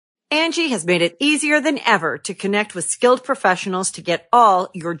Angie has made it easier than ever to connect with skilled professionals to get all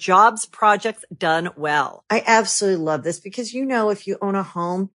your jobs projects done well. I absolutely love this because, if you own a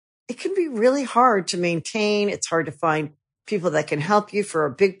home, it can be really hard to maintain. It's hard to find people that can help you for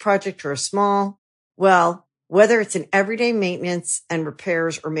a big project or a small. Well, whether it's in everyday maintenance and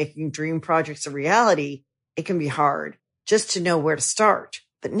repairs or making dream projects a reality, it can be hard just to know where to start.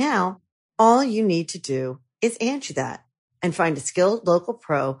 But now all you need to do is Angie that and find a skilled local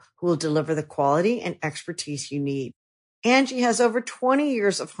pro who will deliver the quality and expertise you need. Angie has over 20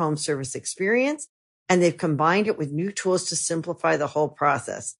 years of home service experience, and they've combined it with new tools to simplify the whole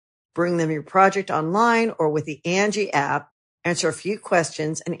process. Bring them your project online or with the Angie app, answer a few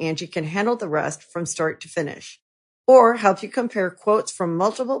questions, and Angie can handle the rest from start to finish. Or help you compare quotes from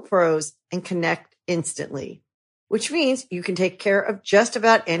multiple pros and connect instantly, which means you can take care of just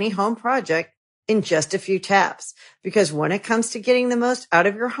about any home project in just a few taps. Because when it comes to getting the most out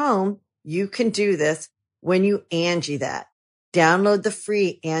of your home, you can do this when you Angie that. Download the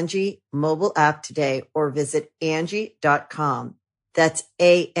free Angie mobile app today or visit Angie.com. That's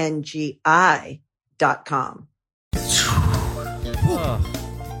ANGI.com. Oh,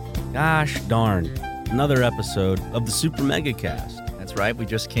 gosh darn. Another episode of the Super Mega Cast. That's right. We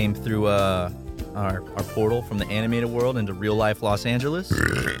just came through our portal from the animated world into real life Los Angeles.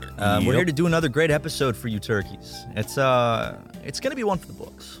 We're here to do another great episode for you turkeys. It's gonna be one for the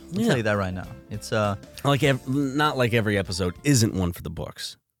books. I'll tell you that right now. It's not like every episode isn't one for the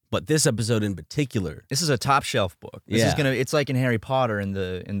books, but this episode in particular. This is a top shelf book. It's like in Harry Potter in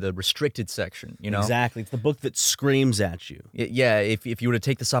the restricted section. Exactly. It's the book that screams at you. If you were to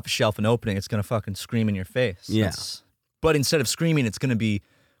take this off a shelf and open it, it's gonna fucking scream in your face. Yes. But instead of screaming, it's gonna be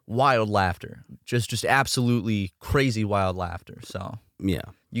wild laughter, just absolutely crazy wild laughter. So yeah,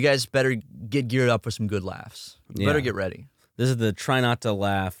 you guys better get geared up for some good laughs. You better get ready. This is the Try Not to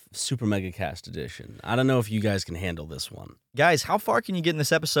Laugh Super Mega Cast edition. I don't know if you guys can handle this one. Guys, how far can you get in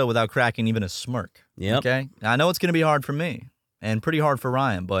this episode without cracking even a smirk? Yep. Okay? Now, I know it's going to be hard for me and pretty hard for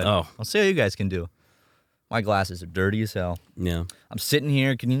Ryan, but I'll see how you guys can do. My glasses are dirty as hell. Yeah. I'm sitting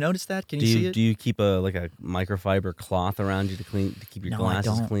here. Can you notice that? Can you see it? Do you keep a microfiber cloth around you to keep your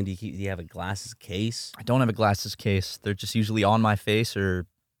glasses clean? Do you have a glasses case? I don't have a glasses case. They're just usually on my face or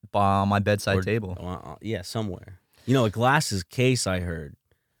on my bedside table. Yeah, somewhere. A glasses case, I heard,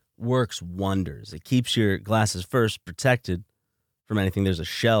 works wonders. It keeps your glasses first protected from anything. There's a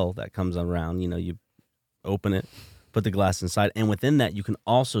shell that comes around. You open it, put the glass inside, and within that you can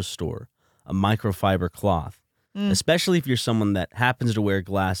also store a microfiber cloth, especially if you're someone that happens to wear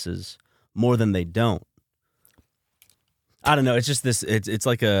glasses more than they don't. I don't know. It's just this. It's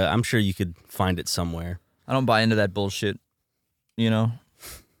like I'm sure you could find it somewhere. I don't buy into that bullshit.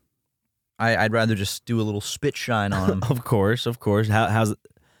 I'd rather just do a little spit shine on them. Of course. How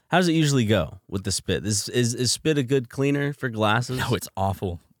does it usually go with the spit? Is spit a good cleaner for glasses? No, it's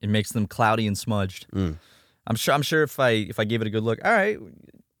awful. It makes them cloudy and smudged. I'm sure if I gave it a good look. All right.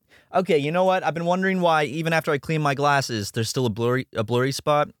 Okay, you know what? I've been wondering why even after I clean my glasses, there's still a blurry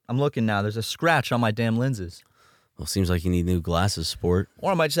spot. I'm looking now. There's a scratch on my damn lenses. Well, seems like you need new glasses, sport.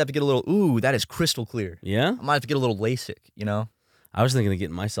 Or I might just have to get a little, that is crystal clear. Yeah? I might have to get a little LASIK, I was thinking of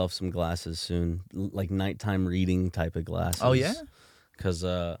getting myself some glasses soon, like nighttime reading type of glasses. Oh, yeah? Because,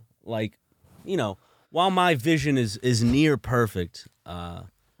 while my vision is near perfect,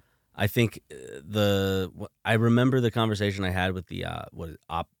 I think I remember the conversation I had with the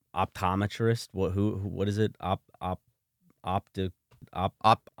optometrist. What is it?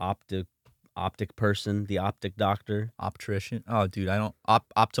 Optic person, the optic doctor, optician. Oh, dude, I don't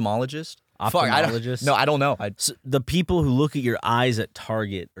ophthalmologist. Ophthalmologist. I don't know. So the people who look at your eyes at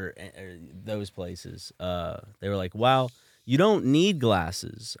Target or those places, they were like, "Wow, you don't need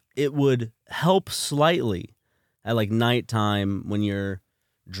glasses. It would help slightly at like nighttime when you're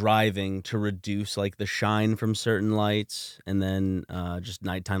driving to reduce like the shine from certain lights, and then just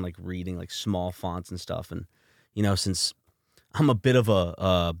nighttime like reading like small fonts and stuff." And since I'm a bit of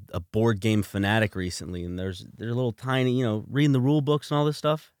a board game fanatic recently, and there's a little tiny reading the rule books and all this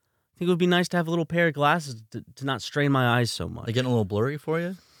stuff, I think it would be nice to have a little pair of glasses to not strain my eyes so much. They getting a little blurry for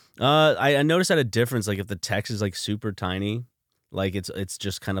you? I noticed that a difference. Like if the text is like super tiny, like it's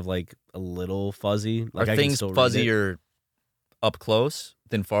just kind of like a little fuzzy. Like Are things fuzzier up close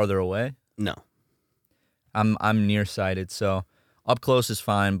than farther away? No. I'm nearsighted, so up close is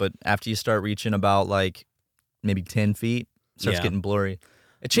fine, but after you start reaching about like maybe 10 feet, it starts getting blurry.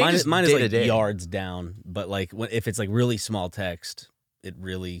 It changes mine day is to like day. yards down, but like if it's like really small text, it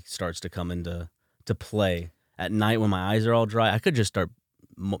really starts to come into play at night when my eyes are all dry. I could just start,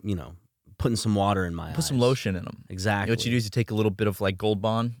 putting some water in my eyes. Put some lotion in them. Exactly. What you do is you take a little bit of like Gold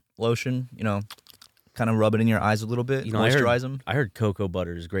Bond lotion, kind of rub it in your eyes a little bit, moisturize them. I heard cocoa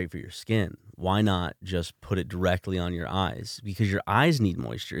butter is great for your skin. Why not just put it directly on your eyes? Because your eyes need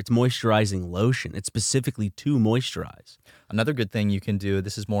moisture. It's moisturizing lotion. It's specifically to moisturize. Another good thing you can do,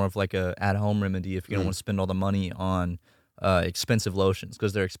 this is more of like a at-home remedy if you don't want to spend all the money on expensive lotions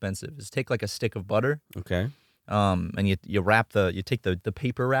because they're expensive, is take like a stick of butter. Okay. And you take the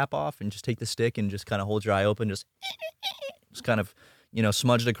paper wrap off and just take the stick and just kind of hold your eye open, just kind of,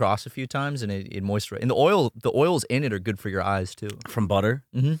 smudge it across a few times and it moisturizes. And the oils in it are good for your eyes too. From butter?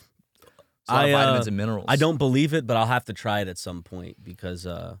 Mm-hmm. A lot of vitamins and minerals. I don't believe it, but I'll have to try it at some point because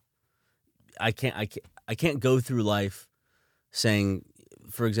I can't go through life saying,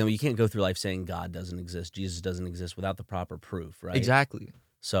 for example, you can't go through life saying God doesn't exist, Jesus doesn't exist without the proper proof, right? Exactly.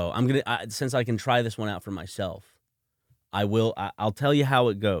 So since I can try this one out for myself, I'll tell you how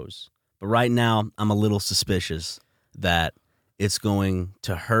it goes. But right now, I'm a little suspicious that it's going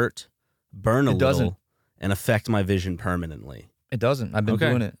to hurt, burn a little, and affect my vision permanently. It doesn't. I've been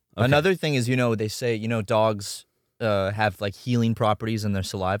doing it. Okay. Another thing is, they say, dogs have like healing properties in their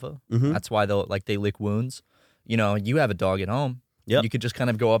saliva. Mm-hmm. That's why they lick wounds. You have a dog at home. Yep. You could just kind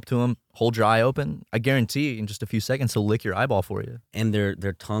of go up to him, hold your eye open. I guarantee in just a few seconds he'll lick your eyeball for you. And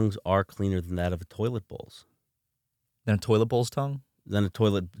their tongues are cleaner than that of a toilet bowl's. Than a toilet bowl's tongue? Than a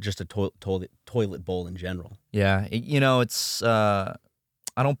toilet bowl in general. Yeah, it's toilet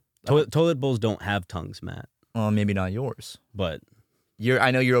bowls don't have tongues, Matt. Well, maybe not yours, but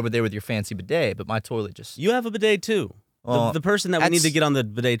I know you're over there with your fancy bidet, but my toilet just. You have a bidet too. The person that we need to get on the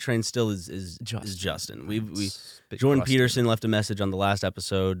bidet train still is Justin. Jordan Peterson left a message on the last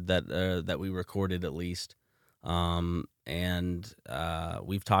episode that we recorded at least, and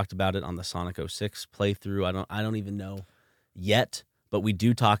we've talked about it on the Sonic 06 playthrough. I don't even know yet, but we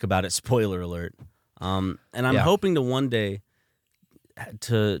do talk about it. Spoiler alert. And I'm hoping to one day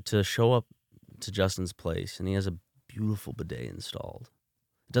to show up to Justin's place, and he has a beautiful bidet installed.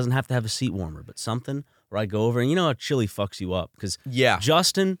 It doesn't have to have a seat warmer, but something where I go over, and you know how chili fucks you up. Because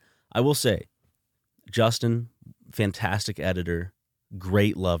Justin, I will say, Justin, fantastic editor,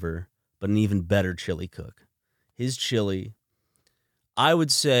 great lover, but an even better chili cook. His chili, I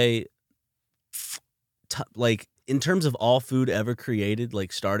would say, in terms of all food ever created,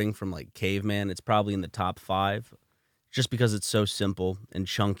 starting from caveman, it's probably in the top 5, just because it's so simple and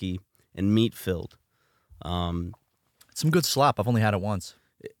chunky and meat-filled. It's some good slop. I've only had it once.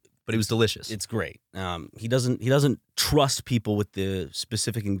 But it was delicious. It's great. He doesn't trust people with the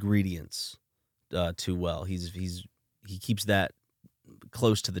specific ingredients too well. He keeps that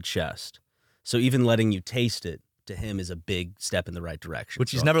close to the chest. So even letting you taste it to him is a big step in the right direction.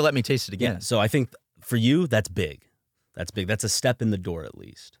 Which he's never let me taste it again. Yeah, so I think for you that's big. That's big. That's a step in the door at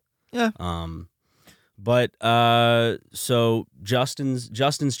least. Yeah. But so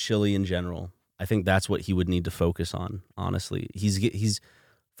Justin's chili in general, I think that's what he would need to focus on. Honestly, he's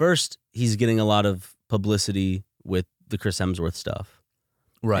getting a lot of publicity with the Chris Hemsworth stuff,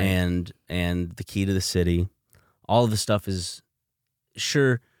 right? And the Key to the City, all of the stuff is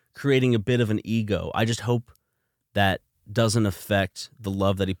sure creating a bit of an ego. I just hope that doesn't affect the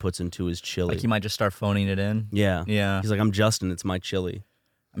love that he puts into his chili. He might just start phoning it in. Yeah. He's like, I'm Justin. It's my chili.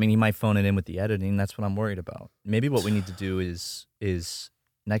 I mean, he might phone it in with the editing. That's what I'm worried about. Maybe what we need to do is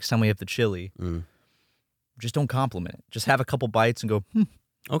next time we have the chili, just don't compliment it. Just have a couple bites and go,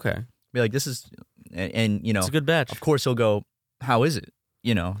 Okay. Be like, this is, and it's a good batch. Of course, he'll go, how is it?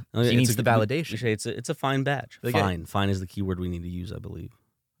 He needs the validation. It's a fine batch. Fine is the key word we need to use, I believe.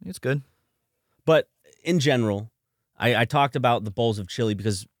 It's good. But in general, I talked about the bowls of chili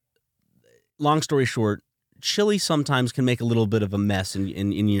because, long story short, chili sometimes can make a little bit of a mess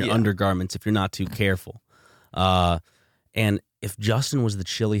in your undergarments if you're not too careful. And if Justin was the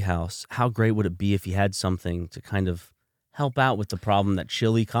chili house, how great would it be if he had something to kind of help out with the problem that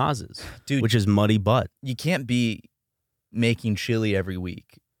chili causes, dude, which is muddy butt. You can't be making chili every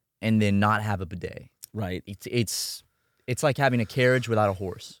week and then not have a bidet. Right. It's like having a carriage without a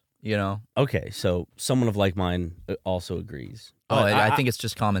horse, Okay, so someone of like mind also agrees. I think it's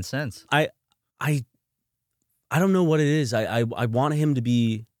just common sense. I don't know what it is. I want him to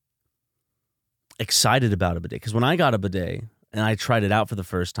be excited about a bidet because when I got a bidet and I tried it out for the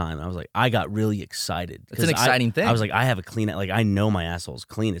first time, I was like, I got really excited. It's an exciting thing. I was like, I have a clean, I know my asshole's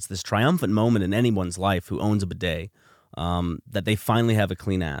clean. It's this triumphant moment in anyone's life who owns a bidet that they finally have a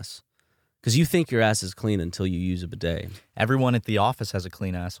clean ass. Because you think your ass is clean until you use a bidet. Everyone at the office has a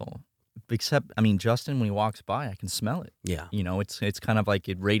clean asshole. Except, Justin, when he walks by, I can smell it. Yeah. It's kind of like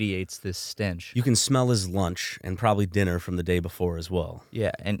it radiates this stench. You can smell his lunch and probably dinner from the day before as well.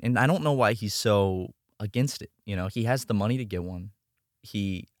 Yeah, and I don't know why he's so against it. He has the money to get one.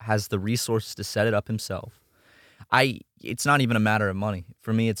 He has the resources to set it up himself. It's not even a matter of money.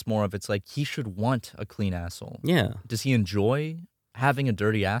 For me, it's more of it's like he should want a clean asshole. Yeah. Does he enjoy having a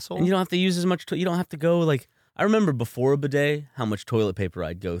dirty asshole? And you don't have to use as much. You don't have to go like. I remember before a bidet how much toilet paper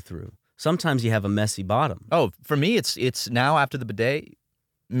I'd go through. Sometimes you have a messy bottom. Oh, for me, it's now after the bidet,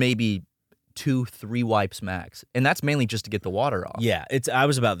 maybe 2-3 wipes max, and that's mainly just to get the water off. Yeah, I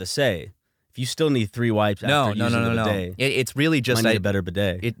was about to say, if you still need 3 wipes after using the bidet, It's really just might need a better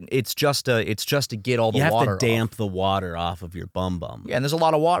bidet. It's just to get all the you have water to damp off. the water off of your bum. Yeah, and there's a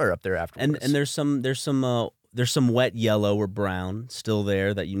lot of water up there afterwards. And there's some wet yellow or brown still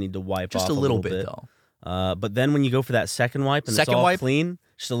there that you need to wipe just off a little bit though. But then when you go for that second wipe and it's all clean,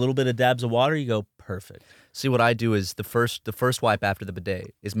 just a little bit of dabs of water, you go perfect. See, what I do is the first wipe after the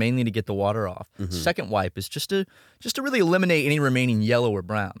bidet is mainly to get the water off. Mm-hmm. Second wipe is just to really eliminate any remaining yellow or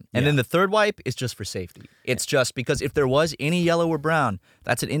brown. And then the third wipe is just for safety. It's just because if there was any yellow or brown,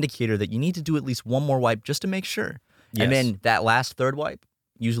 that's an indicator that you need to do at least one more wipe just to make sure. Yes. And then that last third wipe,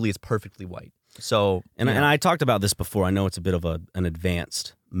 usually it's perfectly white. So and I talked about this before. I know it's a bit of an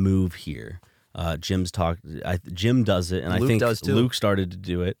advanced move here. Jim does it, and Luke I think does too. Luke started to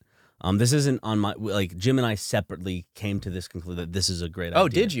do it. This isn't on my Jim and I separately came to this conclusion that this is a great idea. Oh,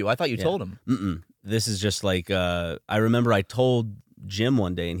 did you? I thought you told him. Mm-mm. This is just like I remember I told Jim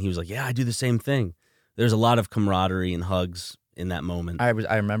one day, and he was like, "Yeah, I do the same thing." There's a lot of camaraderie and hugs in that moment. I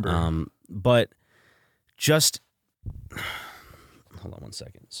remember. But just hold on one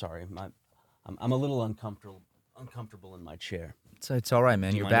second. Sorry, I'm a little uncomfortable in my chair. It's all right,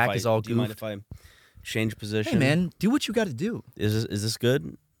 man. Your back is all goofed. Do you mind if I change position? Hey, man, do what you got to do. Is this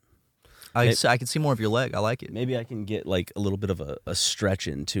good? I can see more of your leg. I like it. Maybe I can get like a little bit of a stretch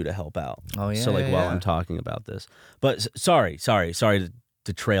in too to help out. Oh yeah. So while I'm talking about this, but sorry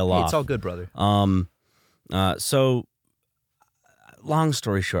to trail off. It's all good, brother. So long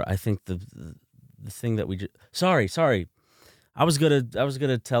story short, I think the thing that we just sorry. I was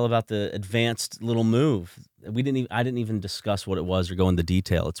gonna tell about the advanced little move. I didn't even discuss what it was or go into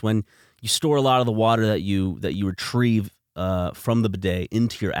detail. It's when you store a lot of the water that you retrieve from the bidet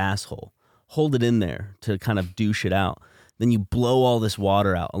into your asshole. Hold it in there to kind of douche it out. Then you blow all this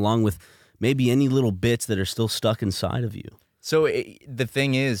water out, along with maybe any little bits that are still stuck inside of you. So the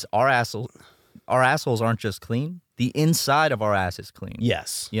thing is, our assholes aren't just clean. The inside of our ass is clean.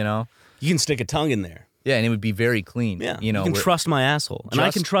 Yes, You know. you can stick a tongue in there. Yeah, and it would be very clean. Yeah, You know. can trust my asshole, and I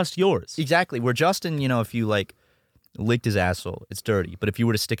can trust yours. Exactly. Where Justin, if you licked his asshole, it's dirty. But if you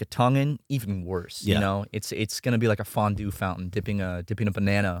were to stick a tongue in, even worse. Yeah. You know, it's gonna be like a fondue fountain, dipping a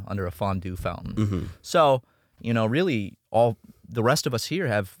banana under a fondue fountain. Mm-hmm. So, really, all the rest of us here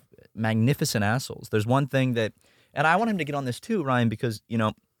have magnificent assholes. There's one thing that, and I want him to get on this too, Ryan, because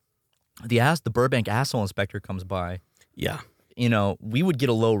the Burbank asshole inspector comes by. Yeah, we would get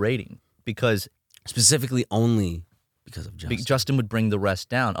a low rating because specifically only because of Justin. Justin would bring the rest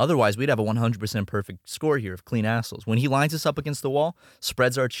down. Otherwise, we'd have a 100% perfect score here of clean assholes. When he lines us up against the wall,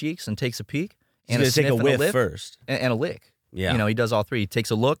 spreads our cheeks, and takes a peek, and He's a gonna take sniff a and whiff lick, first. and a lick. Yeah. He does all three. He takes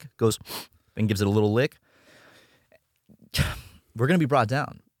a look, goes, and gives it a little lick. We're going to be brought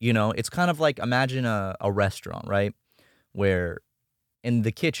down. It's kind of like, imagine a restaurant, right? Where in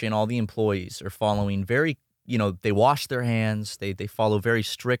the kitchen, all the employees are following very, they wash their hands. They follow very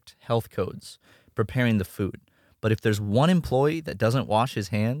strict health codes preparing the food. But if there's one employee that doesn't wash his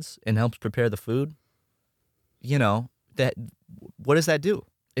hands and helps prepare the food, that what does that do?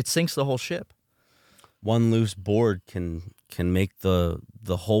 It sinks the whole ship. One loose board can make the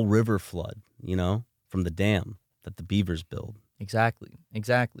whole river flood, from the dam that the beavers build. Exactly.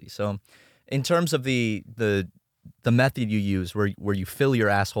 So, in terms of the method you use, where you fill your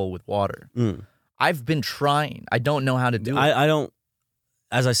asshole with water, I've been trying. I don't know how to do it. I don't.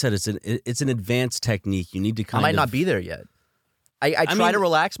 As I said, it's an advanced technique. You need to I might not be there yet. I try to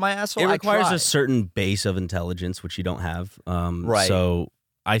relax my asshole. It requires a certain base of intelligence, which you don't have. Right. So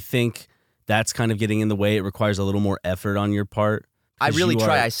I think that's kind of getting in the way. It requires a little more effort on your part. I really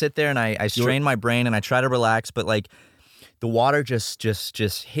try. I sit there and I strain my brain and I try to relax, but the water just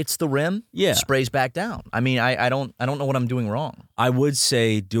hits the rim, sprays back down. I mean, I don't know what I'm doing wrong. I would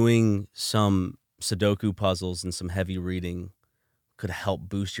say doing some Sudoku puzzles and some heavy reading could help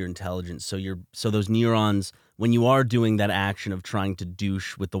boost your intelligence. So those neurons, when you are doing that action of trying to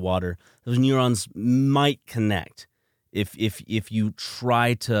douche with the water, those neurons might connect. If you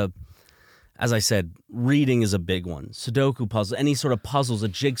try to, as I said, reading is a big one. Sudoku puzzle, any sort of puzzles, a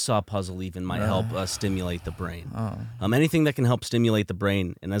jigsaw puzzle even might help stimulate the brain. Anything that can help stimulate the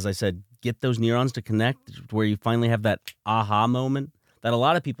brain. And as I said, get those neurons to connect where you finally have that aha moment that a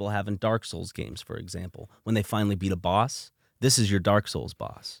lot of people have in Dark Souls games, for example. When they finally beat a boss, This is your Dark Souls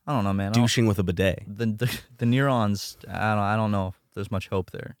boss. I don't know, man. Douching with a bidet. The neurons. I don't know if there's much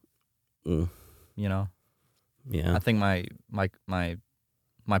hope there. Mm. You know. Yeah. I think my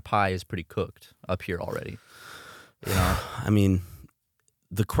pie is pretty cooked up here already. You know. I mean,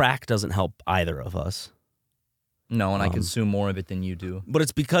 the crack doesn't help either of us. No, and I consume more of it than you do. But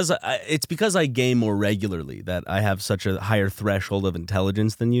it's because I game more regularly that I have such a higher threshold of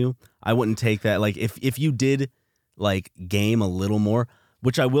intelligence than you. I wouldn't take that. Like if you did like game a little more,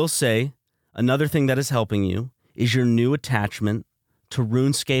 which I will say, another thing that is helping you is your new attachment to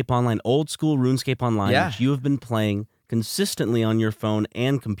RuneScape Online, old school RuneScape Online, which you have been playing consistently on your phone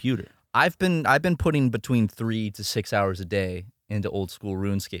and computer. I've been putting between 3 to 6 hours a day into old school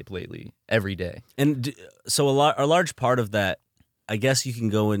RuneScape lately, every day. And so a large part of that, I guess you can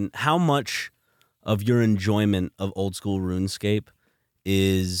go in, how much of your enjoyment of old school RuneScape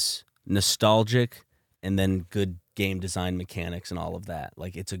is nostalgic and then good game design mechanics and all of that.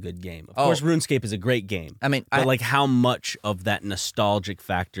 Like, it's a good game. Of course, RuneScape is a great game. I mean, but like, how much of that nostalgic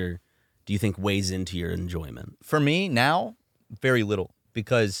factor do you think weighs into your enjoyment? For me now, very little,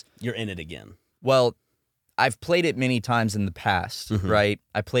 because you're in it again. Well, I've played it many times in the past, right?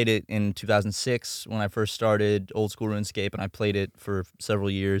 I played it in 2006 when I first started old school RuneScape, and I played it for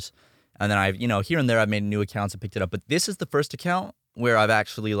several years. And then I've, here and there, I've made new accounts and picked it up. But this is the first account where I've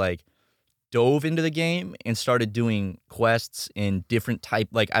actually like dove into the game and started doing quests in different type.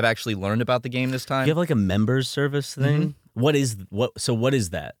 Like, I've actually learned about the game this time. Do you have like a members service thing? What is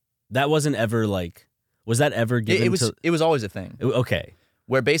that? That wasn't ever like, was that ever given It was always a thing. Okay.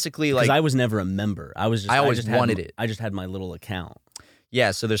 Where basically, like, because I was never a member. I always wanted it. I just had my little account.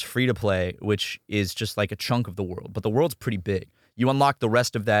 Yeah, so there's free to play, which is just like a chunk of the world, but the world's pretty big. You unlock the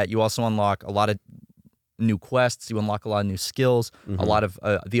rest of that. You also unlock a lot of new quests. You unlock a lot of new skills. A lot of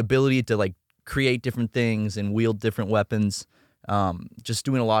the ability to like create different things and wield different weapons. Just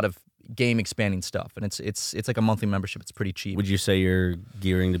doing a lot of game expanding stuff, and it's like a monthly membership. It's pretty cheap. Would you say you're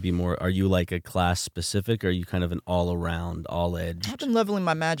gearing to be more? Are you like a class specific? Or are you kind of an all around, all edged? I've been leveling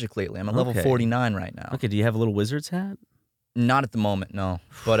my magic lately. I'm at level 49 right now. Okay. Do you have a little wizard's hat? Not at the moment, no.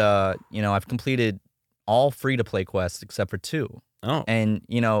 But I've completed all free to play quests except for 2. Oh. And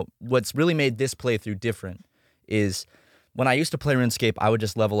what's really made this playthrough different is when I used to play RuneScape, I would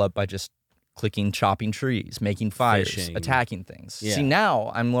just level up by just clicking, chopping trees, making fires, Fishing. attacking things. Yeah. See,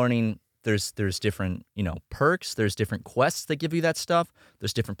 now I'm learning there's different, perks, there's different quests that give you that stuff.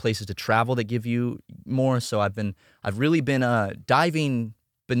 There's different places to travel that give you more. So I've really been diving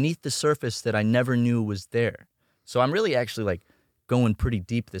beneath the surface that I never knew was there. So I'm really actually like going pretty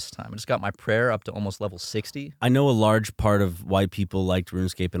deep this time. I just got my prayer up to almost level 60. I know a large part of why people liked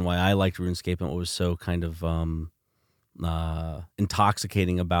RuneScape and why I liked RuneScape and what was so kind of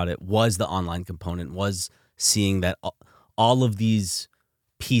intoxicating about it was the online component, was seeing that all of these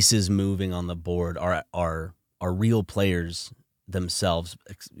pieces moving on the board are real players themselves,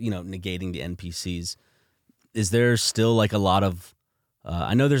 negating the NPCs. Is there still like a lot of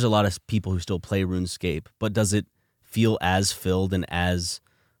I know there's a lot of people who still play RuneScape, but does it feel as filled and as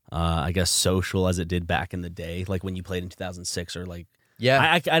I guess social as it did back in the day, like when you played in 2006 or like?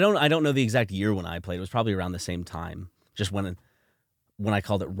 Yeah, I don't know the exact year when I played. It was probably around the same time, just when I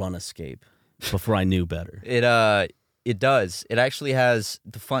called it Run Escape before I knew better. It does. It actually has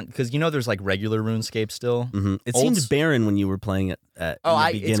the fun because there's like regular RuneScape still. It seemed barren when you were playing it. In the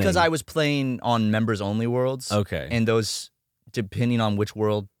beginning. It's because I was playing on members only worlds. Okay, and those, depending on which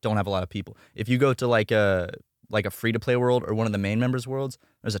world, don't have a lot of people. If you go to like a free to play world or one of the main members worlds,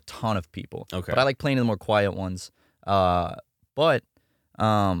 there's a ton of people. Okay, but I like playing in the more quiet ones. But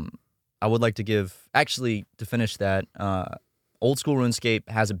I would like to to finish that. Old school RuneScape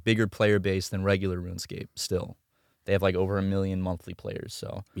has a bigger player base than regular RuneScape still. They have like over 1 million monthly players,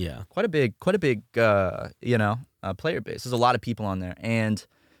 so yeah, quite a big player base. There's a lot of people on there. And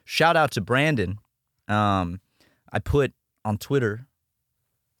shout out to Brandon. I put on Twitter.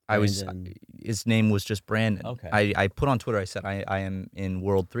 His name was just Brandon. Okay. I put on Twitter. I said I am in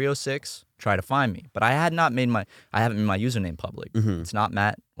World 306. Try to find me. But I haven't made my username public. It's not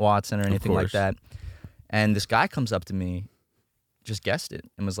Matt Watson or anything like that. And this guy comes up to me, just guessed it,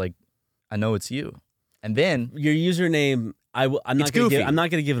 and was like, "I know it's you." And then your username, I'm not going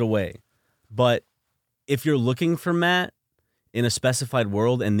to give it away, but if you're looking for Matt in a specified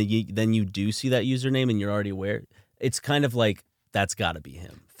world, and then you do see that username, and you're already aware, it's kind of like that's got to be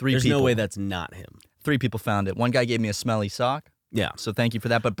him. There's no way that's not him. 3 people found it. One guy gave me a smelly sock. Yeah. So thank you for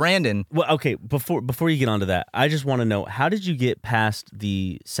that. But Brandon, well, okay. Before you get onto that, I just want to know, how did you get past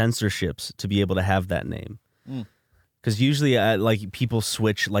the censorships to be able to have that name? Because usually, like, people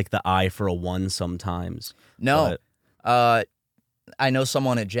switch like the I for a 1 sometimes. No, I know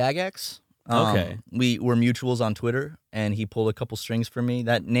someone at Jagex. Okay. We're mutuals on Twitter, and he pulled a couple strings for me.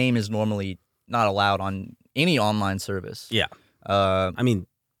 That name is normally not allowed on any online service. Yeah. I mean,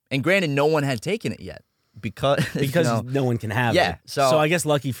 and granted, no one had taken it yet because no one can have it. Yeah. So I guess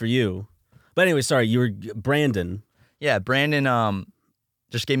lucky for you. But anyway, sorry, you were Brandon. Yeah, Brandon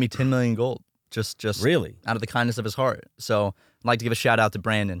just gave me 10 million gold. Just really out of the kindness of his heart. So I'd like to give a shout out to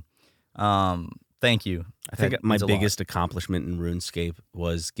Brandon. Thank you. I think my biggest accomplishment in RuneScape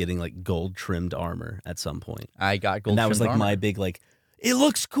was getting like gold trimmed armor at some point. I got gold and that trimmed was like armor. my big like, it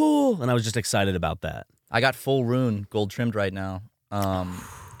looks cool, and I was just excited about that. I got full rune gold trimmed right now.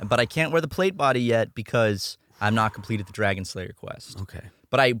 But I can't wear the plate body yet because I'm not completed the Dragon Slayer quest. Okay.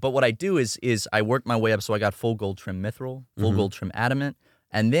 But what I do is I work my way up, so I got full gold trim mithril, full gold trim adamant,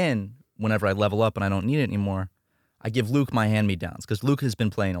 and then whenever I level up and I don't need it anymore, I give Luke my hand-me-downs because Luke has been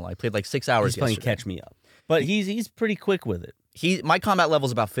playing a lot. He played like 6 hours. He's playing Catch Me Up, but he's pretty quick with it. My combat level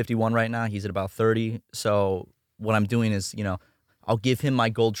is about 51 right now. He's at about 30. So what I'm doing is, I'll give him my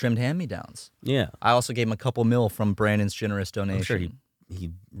gold trimmed hand-me-downs. Yeah. I also gave him a couple mil from Brandon's generous donation. I'm sure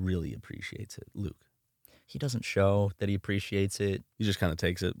he really appreciates it, Luke. He doesn't show that he appreciates it. He just kind of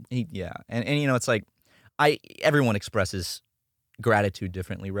takes it. And it's like everyone expresses gratitude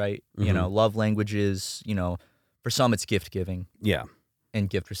differently, right? Mm-hmm. Love languages, for some it's gift giving. Yeah. And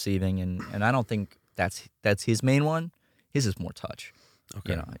gift receiving, and I don't think that's his main one. His is more touch.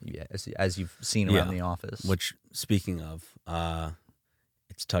 Okay. As you've seen around the office. Which, speaking of,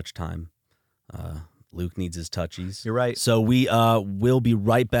 it's touch time. Luke needs his touchies. You're right. So we will be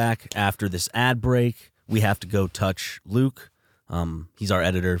right back after this ad break. We have to go touch Luke. He's our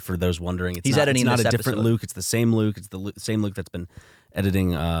editor, for those wondering. It's not a different Luke. It's the same Luke. It's the same Luke that's been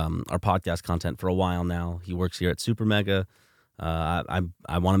editing our podcast content for a while now. He works here at Super Mega. I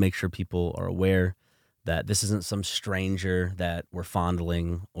want to make sure people are aware that this isn't some stranger that we're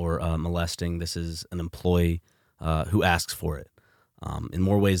fondling or molesting. This is an employee who asks for it in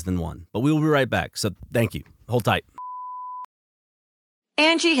more ways than one. But we will be right back. So thank you. Hold tight.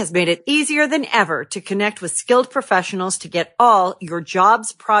 Angie has made it easier than ever to connect with skilled professionals to get all your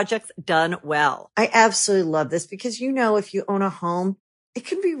jobs projects done well. I absolutely love this because, if you own a home, it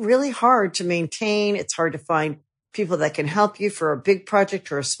can be really hard to maintain. It's hard to find people that can help you for a big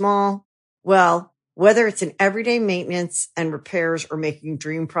project or a small. Well, whether it's in everyday maintenance and repairs or making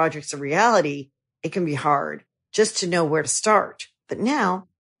dream projects a reality, it can be hard just to know where to start. But now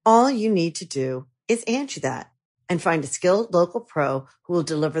all you need to do is Angie that and find a skilled local pro who will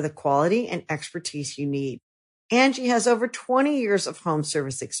deliver the quality and expertise you need. Angie has over 20 years of home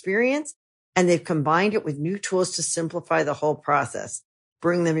service experience, and they've combined it with new tools to simplify the whole process.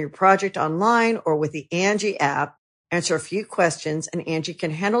 Bring them your project online or with the Angie app, answer a few questions, and Angie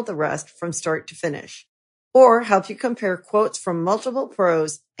can handle the rest from start to finish. Or help you compare quotes from multiple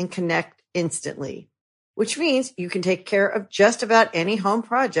pros and connect instantly, which means you can take care of just about any home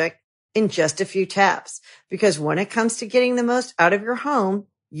project in just a few taps. Because when it comes to getting the most out of your home,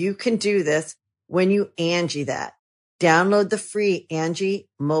 you can do this when you Angie that. Download the free Angie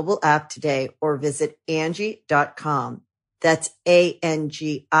mobile app today or visit Angie.com. That's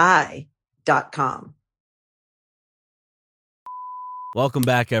ANGI.com. Welcome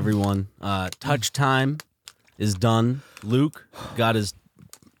back, everyone. Touch time is done. Luke got his...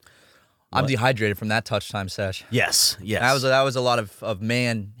 I'm dehydrated from that touch time sesh. Yes. That was a lot of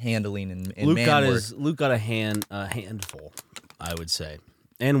man handling and Luke man got work. Luke got a handful, I would say,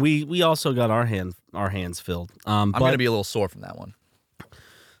 and we also got our hands filled. I'm gonna be a little sore from that one.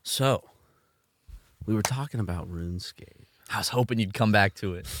 So we were talking about RuneScape. I was hoping you'd come back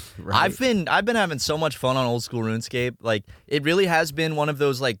to it. Right. I've been having so much fun on old school RuneScape. Like, it really has been one of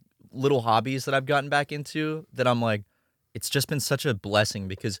those like little hobbies that I've gotten back into that I'm like, it's just been such a blessing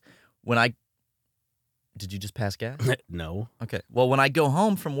because did you just pass gas? No. Okay. Well, when I go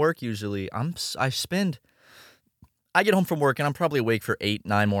home from work, usually I get home from work and I'm probably awake for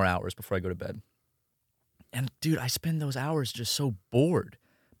 8-9 more hours before I go to bed. And dude, I spend those hours just so bored.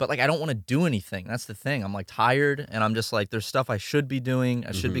 But like, I don't want to do anything. That's the thing. I'm like tired and I'm just like, there's stuff I should be doing.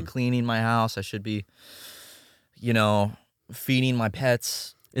 I should be cleaning my house. I should be, feeding my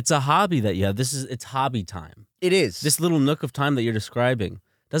pets. It's a hobby that you have. It's hobby time. It is. This little nook of time that you're describing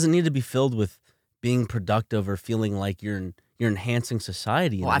doesn't need to be filled with being productive or feeling like you're enhancing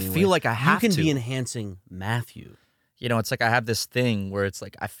society. Well, I feel like I have to. You can be enhancing Matthew. It's like I have this thing where it's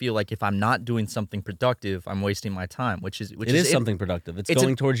like I feel like if I'm not doing something productive, I'm wasting my time, which is something productive. It's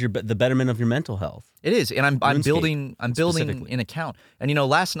going towards the betterment of your mental health. It is, and I'm building specifically an account. And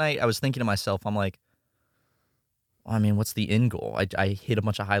last night I was thinking to myself, I'm like, I mean, what's the end goal? I hit a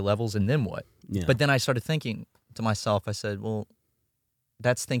bunch of high levels, and then what? Yeah. But then I started thinking to myself, I said, well,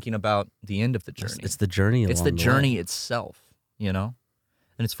 that's thinking about the end of the journey. It's the journey. It's along the journey way. itself, you know?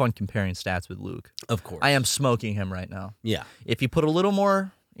 And it's fun comparing stats with Luke. Of course. I am smoking him right now. Yeah. If you put a little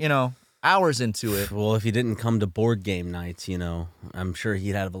more, hours into it. Well, if he didn't come to board game nights, I'm sure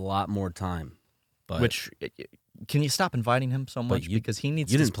he'd have a lot more time. But Can you stop inviting him so much? Because he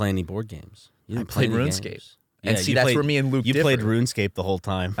needs you to... didn't play any board games. You didn't played play any RuneScape. games. And see, that's where me and Luke You differ. played RuneScape the whole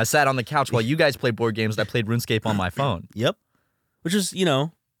time. I sat on the couch while you guys played board games, and I played RuneScape on my phone. Yep. Which is,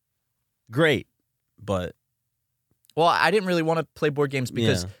 great. But Well, I didn't really want to play board games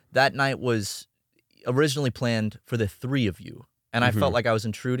because that night was originally planned for the three of you. And I felt like I was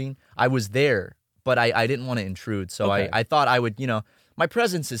intruding. I was there, but I didn't want to intrude. So Okay. I thought I would, my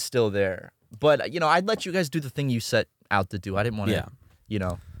presence is still there. But, I'd let you guys do the thing you set out to do. I didn't want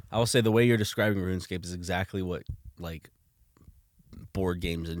to, I will say the way you're describing RuneScape is exactly what, board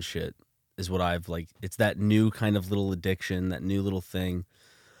games and shit is what I've, it's that new kind of little addiction, that new little thing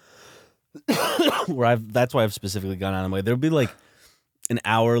where that's why I've specifically gone out of my way. There'll be, an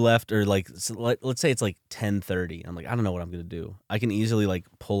hour left or, let's say it's, 10:30. I'm I don't know what I'm going to do. I can easily,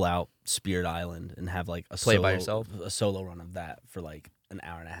 pull out Spirit Island and have, a Play by yourself? A solo run of that for, an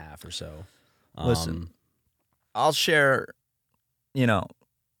hour and a half or so. Listen, I'll share,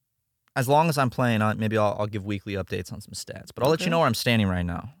 as long as I'm playing, maybe I'll give weekly updates on some stats. But I'll let you know where I'm standing right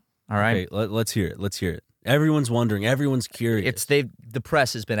now. All right? Okay, let's hear it. Let's hear it. Everyone's wondering. Everyone's curious. The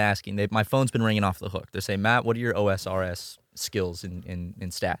press has been asking. My phone's been ringing off the hook. They're saying, Matt, what are your OSRS skills in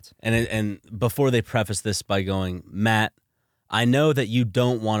stats? And before they preface this by going, Matt, I know that you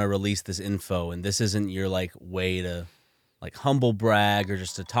don't want to release this info, and this isn't your way to humble brag or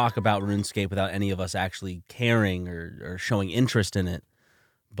just to talk about RuneScape without any of us actually caring or showing interest in it.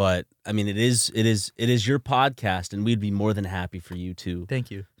 But I mean, it is your podcast, and we'd be more than happy for you to Thank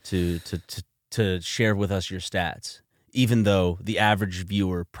you to share with us your stats, even though the average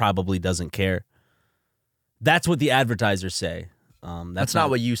viewer probably doesn't care. That's what the advertisers say. That's not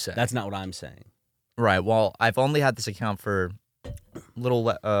what you said. That's not what I'm saying. Right. Well, I've only had this account for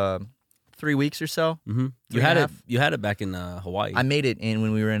little 3 weeks or so. Mm-hmm. You had it back in Hawaii. I made it in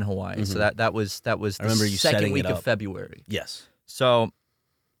when we were in Hawaii, so that was the I remember you second setting week it of up. February. Yes. So,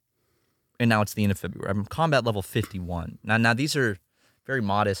 and now it's the end of February. I'm combat level 51. Now these are very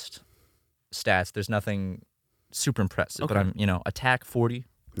modest stats. There's nothing super impressive, but I'm attack 40,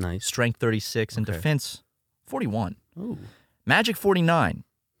 Nice. strength 36, and Okay. defense 41. Ooh. Magic 49,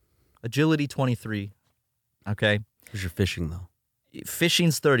 agility 23. Okay, Where's your fishing though?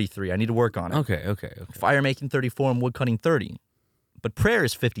 fishing's 33. I need to work on it. Okay. Fire making 34 and wood cutting 30. But prayer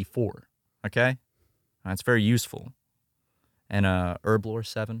is 54. Okay? That's very useful. And herb lore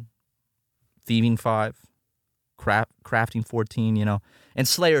 7. Thieving 5. Crafting 14, and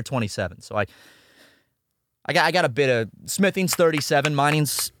Slayer 27. So I got a bit of smithing's 37,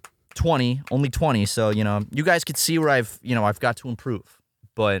 mining's 20, only 20. So, you guys could see where I've got to improve.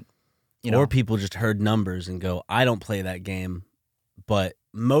 But, Or people just heard numbers and go, I don't play that game, but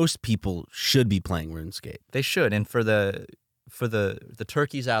most people should be playing RuneScape. they should. And for the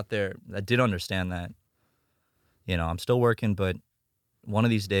turkeys out there that did understand that, I'm still working, but one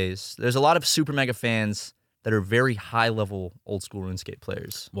of these days, there's a lot of super mega fans that are very high level old school RuneScape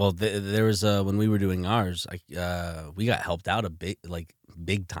players. Well, there was when we were doing ours, we got helped out a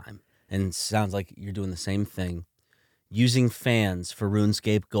big time, and it sounds like you're doing the same thing, using fans for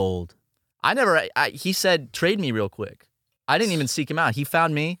RuneScape Gold. He said, trade me real quick. I didn't even seek him out. He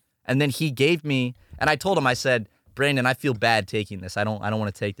found me, and then he gave me, and I told him, I said, Brandon, I feel bad taking this. I don't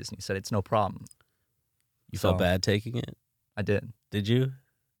want to take this. And he said, it's no problem. You felt bad taking it? I did. Did you?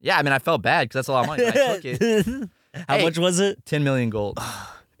 Yeah, I mean, I felt bad because that's a lot of money. I took it. How much was it? 10 million gold.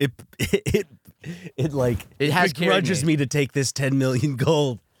 It has carried begrudges me to take this 10 million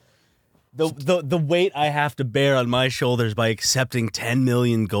gold. The weight I have to bear on my shoulders by accepting 10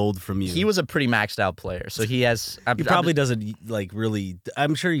 million gold from you. He was a pretty maxed out player, so he has. He probably doesn't really.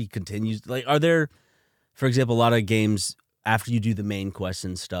 I'm sure he continues. Are there, for example, a lot of games after you do the main quests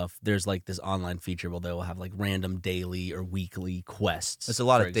and stuff? There's this online feature where they'll have random daily or weekly quests. There's a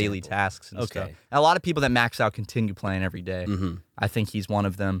lot for of daily example. tasks and Okay. stuff. And a lot of people that max out continue playing every day. Mm-hmm. I think he's one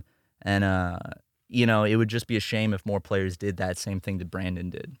of them, and it would just be a shame if more players did that same thing that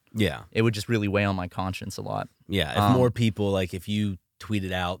Brandon did. Yeah, It would just really weigh on my conscience a lot. yeah. If more people if you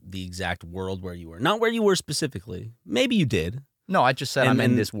tweeted out the exact world where you were, not where you were specifically, maybe you did. No, I just said I'm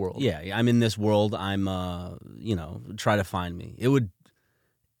in this world. Yeah, I'm in this world. I'm, try to find me. It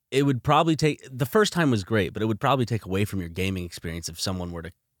would probably take, the first time was great, but it would probably take away from your gaming experience if someone were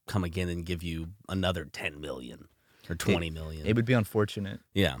to come again and give you another 10 million or 20 million. It would be unfortunate.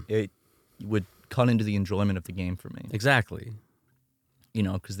 Yeah, It would cut into the enjoyment of the game for me. exactly. You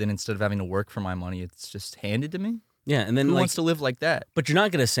know, because then instead of having to work for my money, it's just handed to me. Yeah, and then Who like, wants to live like that? but you're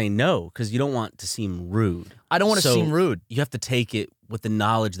not gonna say no because you don't want to seem rude. I don't want to So seem rude. You have to take it with the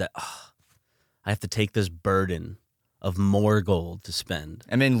knowledge that I have to take this burden of more gold to spend.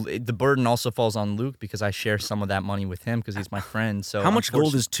 I mean, the burden also falls on Luke because I share some of that money with him because he's my friend. So How much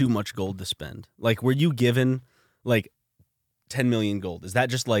gold is too much gold to spend? Like, were you given like 10 million gold? Is that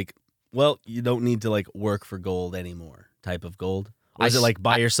just like, well, you don't need to like work for gold anymore type of gold? Or is it like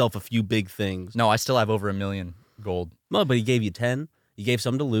buy yourself a few big things? No, I still have over $1 million gold. No, but he gave you 10. You gave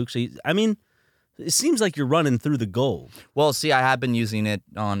some to Luke. So, I mean, it seems like you're running through the gold. Well, see, I have been using it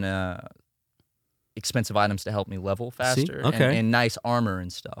on expensive items to help me level faster. Okay. And nice armor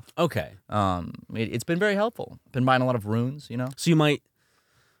and stuff. Okay. It's been very helpful. Been buying a lot of runes, you know. So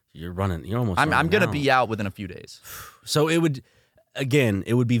you're almost I'm running gonna out. be out within a few days. So it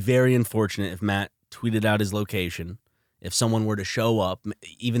would be very unfortunate if Matt tweeted out his location. If someone were to show up,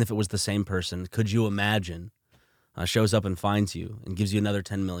 even if it was the same person, could you imagine, shows up and finds you and gives you another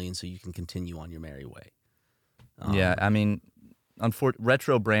 10 million so you can continue on your merry way? Yeah, I mean,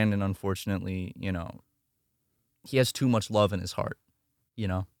 Retro Brandon, unfortunately, you know, he has too much love in his heart. You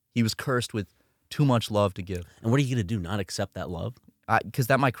know, he was cursed with too much love to give. And what are you going to do, not accept that love? Because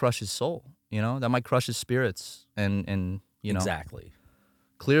that might crush his soul, you know? That might crush his spirits. And you know. Exactly.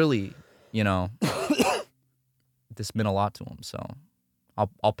 Clearly, you know, this meant a lot to him. So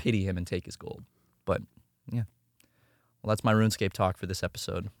I'll pity him and take his gold. But, yeah. Well, that's my RuneScape talk for this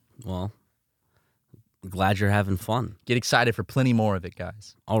episode. Well, glad you're having fun. Get excited for plenty more of it,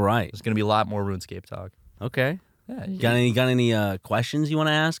 guys. All right. There's going to be a lot more RuneScape talk. Okay. Yeah. Got any questions you want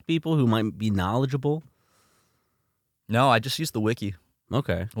to ask people who might be knowledgeable? No, I just used the wiki.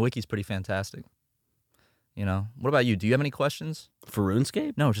 Okay. The wiki's pretty fantastic. You know, what about you? Do you have any questions? For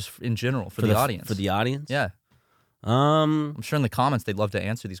RuneScape? No, just in general for the audience. For the audience? Yeah. I'm sure in the comments they'd love to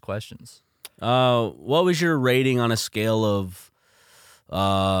answer these questions. What was your rating on a scale of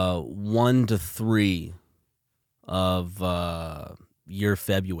 1 to 3 of your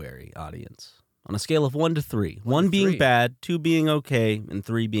February audience? On a scale of 1 to 3. 1 being bad, 2 being okay, and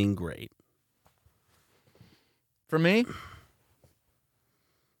 3 being great. For me,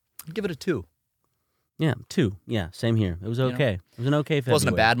 I'd give it a 2. Yeah, 2. Yeah, same here. It was okay. It was an okay February. It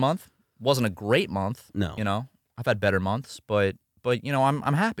wasn't a bad month. Wasn't a great month. No. You know, I've had better months, but you know, I'm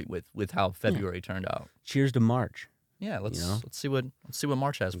happy with how February turned out. Cheers to March. Yeah, let's see what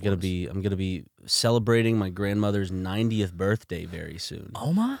March has. I'm gonna be celebrating my grandmother's 90th birthday very soon.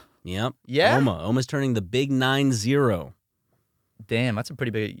 Oma? Yep. Yeah. Oma's turning the big 90. Damn, that's a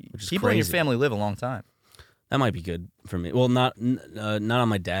pretty big. Which is people in your crazy. family live a long time. That might be good for me. Well, not on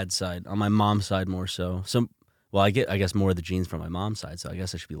my dad's side. On my mom's side, more so. Well, I guess more of the genes from my mom's side. So I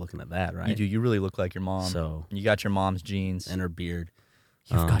guess I should be looking at that, right? You do. You really look like your mom. So you got your mom's genes and her beard.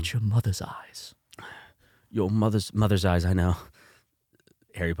 You've got your mother's eyes. Your mother's eyes. I know.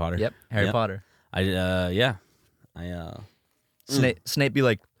 Harry Potter. Yep, Harry Potter. Snape be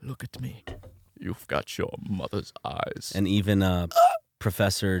like, look at me. You've got your mother's eyes. And even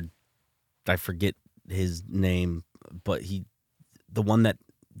Professor, I forget his name, but the one that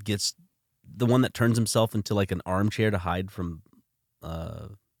turns himself into like an armchair to hide from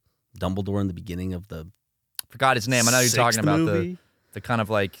Dumbledore in the beginning of the forgot his name. I know you're talking about movie. the kind of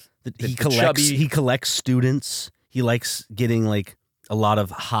like He collects students. He likes getting like a lot of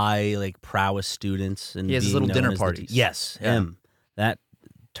high like prowess students, and he has his little dinner parties. Yes, Yeah. him. That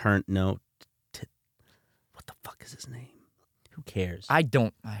turned what the fuck is his name? Who cares? I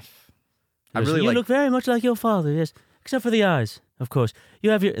don't. I He goes, really you like. look very much like your father, yes, except for the eyes, of course.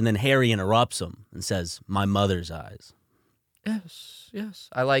 You have your, and then Harry interrupts him and says, "My mother's eyes." Yes.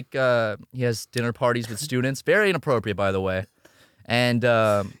 I like. He has dinner parties with students. Very inappropriate, by the way. And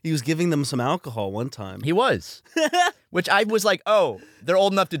He was giving them some alcohol one time. he was, which I was like, oh, they're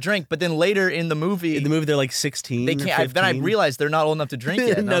old enough to drink. But then later in the movie, In the movie, they're like 16. they or can't. Then I 15. realized they're not old enough to drink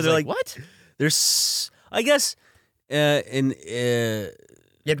yet. And No, I was they're like, like- what? There's, I guess, in You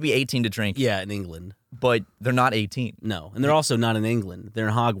have to be 18 to drink. in England. But they're not 18. No, and they're also not in England. They're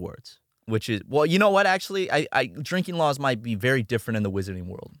in Hogwarts. Which is, well, you know what? Actually, I drinking laws might be very different in the Wizarding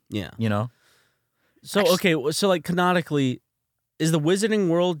world. Yeah. You know? So okay, so like canonically, is the Wizarding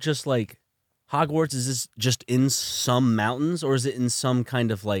world just like Hogwarts? Is this just in some mountains, or is it in some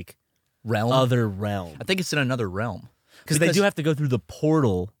kind of like Realm? other realm? I think it's in another realm. Because they do have to go through the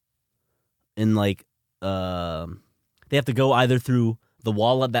portal, in like they have to go either through the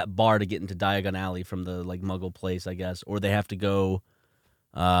wall of that bar to get into Diagon Alley from the like Muggle place, I guess, or they have to go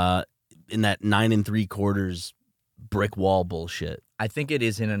in that 9 3/4 brick wall bullshit. I think it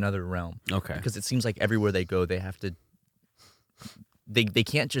is in another realm. Okay. Because it seems like everywhere they go, they have to they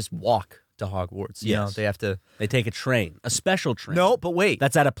can't just walk to Hogwarts. You know, Yes. they have to. They take a train, a special train. No, but wait.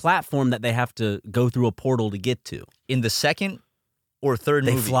 That's at a platform that they have to go through a portal to get to. In the second or third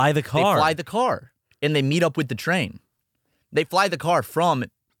They movie, fly the car. They fly the car, and they meet up with the train. They fly the car from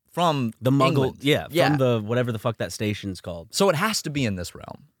The Muggle, England. yeah, Yeah. from the whatever the fuck that station's called. So it has to be in this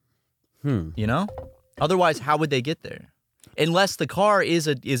realm. You know? Otherwise, how would they get there? Unless the car is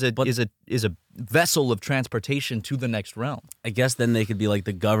a vessel of transportation to the next realm. I guess then they could be like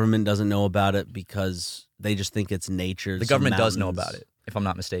the government doesn't know about it because they just think it's nature. The some government does know mountains. about it, if I'm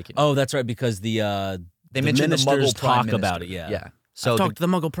not mistaken. Oh, that's right, because they mentioned the ministers Muggle Prime talk about Minister. it. Yeah, Yeah. So So talk to the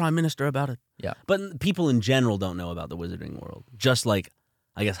Muggle Prime Minister about it. Yeah. But people in general don't know about the Wizarding World. Just like,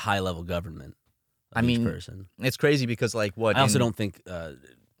 I guess, high level government. Of each person. it's crazy because like what? I also don't think the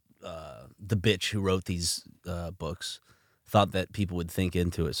bitch who wrote these books thought that people would think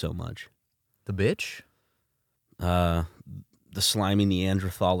into it so much. The bitch? The slimy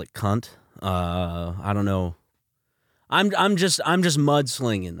Neanderthalic cunt. I don't know. I'm just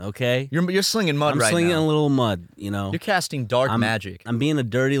mudslinging, okay? You're slinging mud I'm right slinging now. a little mud, you know. You're casting dark magic. I'm being a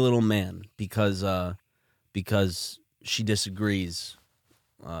dirty little man because she disagrees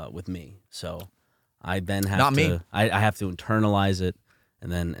with me. So I then have Not to me. I have to internalize it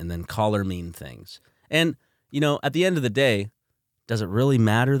and then call her mean things. And you know, at the end of the day, does it really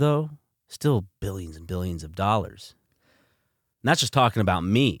matter though? Still billions and billions of dollars. Not just talking about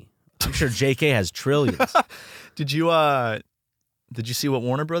me. I'm sure JK has trillions. Did you see what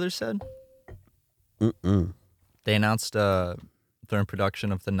Warner Brothers said? Mm-mm. They announced they're in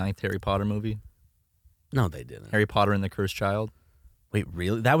production of the 9th Harry Potter movie, No, they didn't. Harry Potter and the Cursed Child. Wait,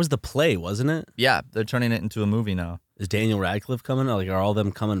 really? That was the play, wasn't it? Yeah, they're turning it into a movie now. Is Daniel Radcliffe coming? Like, are all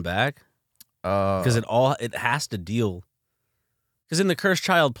them coming back? Because it has to deal. Because in the Cursed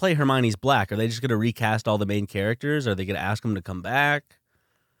Child play, Hermione's black. Are they just going to recast all the main characters? Are they going to ask them to come back?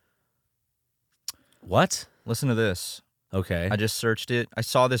 What? Listen to this. Okay. I just searched it. I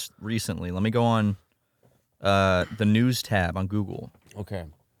saw this recently. Let me go on the news tab on Google. Okay.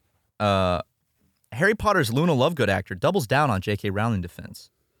 Harry Potter's Luna Lovegood actor doubles down on J.K. Rowling defense.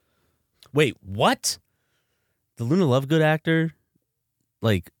 Wait, what? The Luna Lovegood actor,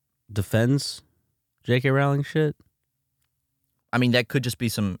 like, defends J.K. Rowling shit? I mean, that could just be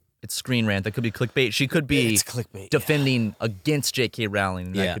it's screen rant. That could be clickbait. She could be It's clickbait, defending against J.K. Rowling.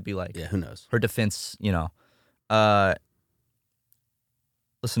 And that could be like who knows? her defense, you know.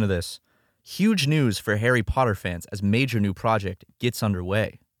 Listen to this. Huge news for Harry Potter fans as major new project gets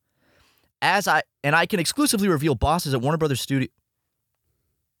underway. I can exclusively reveal bosses at Warner Brothers Studio.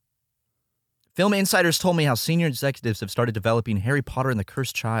 Film insiders told me how senior executives have started developing Harry Potter and the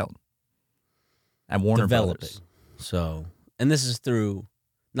Cursed Child at Warner Brothers. So, and this is through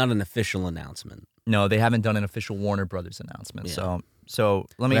not an official announcement. No, they haven't done an official Warner Brothers announcement. Yeah. So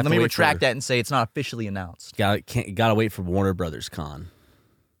let We me have to wait retract for- that and say it's not officially announced. Gotta wait for Warner Brothers Con,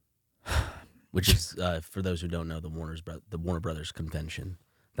 which is for those who don't know the Warner Brothers convention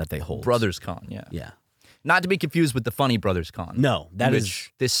that they hold. Brothers Con, yeah. Yeah. Not to be confused with the Funny Brothers Con. No, that is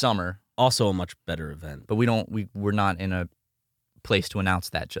which this summer, also a much better event. but we're not in a place to announce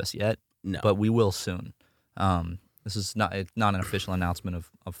that just yet. No. But we will soon. This is it's not an official announcement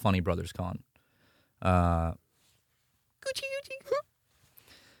of Funny Brothers Con. Gucci.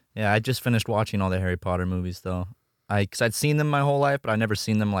 Yeah, I just finished watching all the Harry Potter movies though. Because I'd seen them my whole life, but I never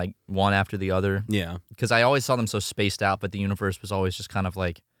seen them like one after the other. Yeah. Because I always saw them so spaced out, but the universe was always just kind of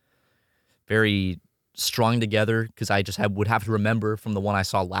like very strung together. Because I just would have to remember from the one I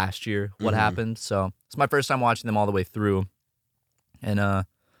saw last year what happened. So it's my first time watching them all the way through, and they're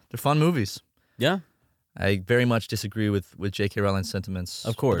fun movies. Yeah. I very much disagree with J.K. Rowling's sentiments.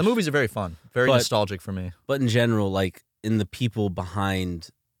 Of course. But the movies are very fun, very But- nostalgic for me. But in general, like in the people behind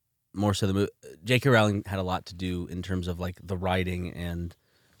more so the movie, J.K. Rowling had a lot to do in terms of like the writing and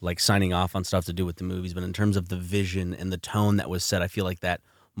like signing off on stuff to do with the movies. But in terms of the vision and the tone that was set, I feel like that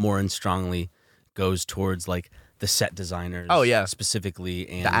more and strongly goes towards like the set designers. Oh, yeah. Specifically.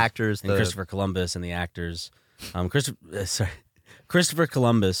 And The actors, and the- Christopher Columbus and the actors. Christopher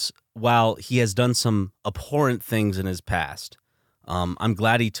Columbus, while he has done some abhorrent things in his past, I'm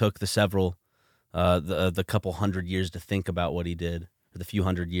glad he took the couple hundred years to think about what he did, or the few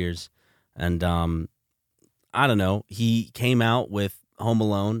hundred years. And I don't know, he came out with Home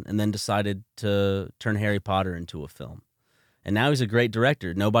Alone and then decided to turn Harry Potter into a film. And now he's a great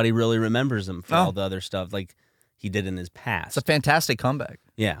director. Nobody really remembers him for all the other stuff like he did in his past. It's a fantastic comeback.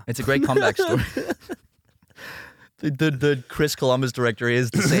 Yeah. It's a great comeback story. The Chris Columbus director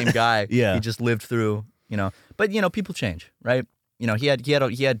is the same guy. Yeah. He just lived through, But people change, right? He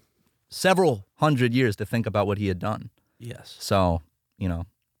had several hundred years to think about what he had done. Yes. So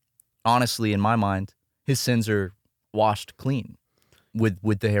honestly, in my mind, his sins are washed clean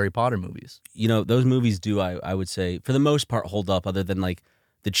with the Harry Potter movies. Those movies do, I would say, for the most part, hold up, other than like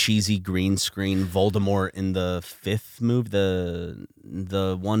the cheesy green screen Voldemort in the 5th movie,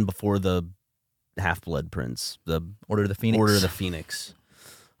 the one before the Half-Blood Prince, the Order of the Phoenix. Order of the Phoenix.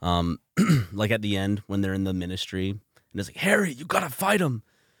 Like at the end when they're in the Ministry, and it's like, Harry, you gotta fight him,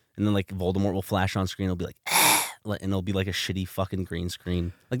 and then like Voldemort will flash on screen. It'll be like, and it'll be like a shitty fucking green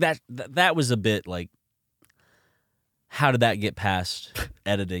screen. Like that was a bit like, how did that get past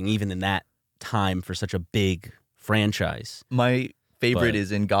editing, even in that time for such a big franchise? My favorite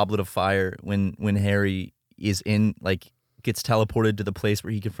is in Goblet of Fire when Harry is gets teleported to the place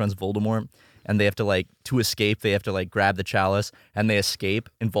where he confronts Voldemort, and they have to to escape, they have to grab the chalice, and they escape,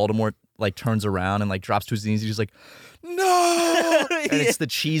 and Voldemort turns around and drops to his knees. He's just like, no, and it's the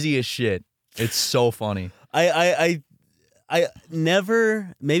cheesiest shit. It's so funny. I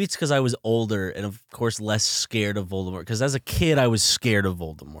never, maybe it's because I was older and of course less scared of Voldemort, because as a kid I was scared of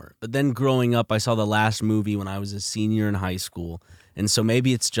Voldemort, but then growing up I saw the last movie when I was a senior in high school, and so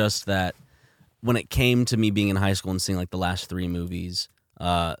maybe it's just when it came to me being in high school and seeing the last 3 movies,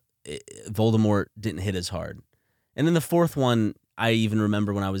 Voldemort didn't hit as hard. And then the 4th one, I even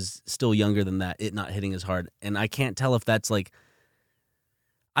remember when I was still younger than that, it not hitting as hard. And I can't tell if that's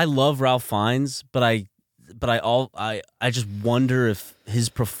I love Ralph Fiennes, but I just wonder if his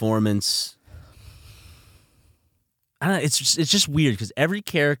performance, I don't know, it's just weird, because every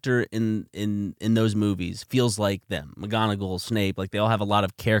character in those movies feels like them. McGonagall, Snape, they all have a lot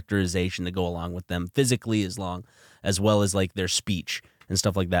of characterization to go along with them, physically as well as their speech and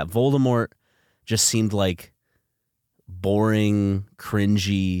stuff like that. Voldemort just seemed like boring,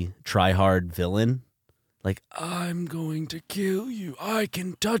 cringy, try-hard villain. I'm going to kill you. I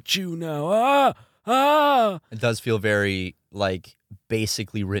can touch you now. It does feel very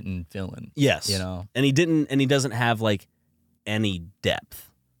basically written villain. Yes. And he doesn't have any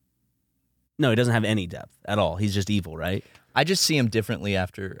depth. No, he doesn't have any depth at all. He's just evil, right? I just see him differently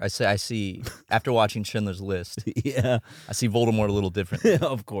after watching Schindler's List. Yeah. I see Voldemort a little differently.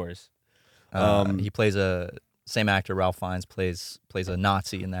 Of course. He plays same actor, Ralph Fiennes, plays a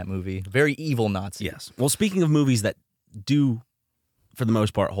Nazi in that movie. Very evil Nazi. Yes. Well, speaking of movies that do, for the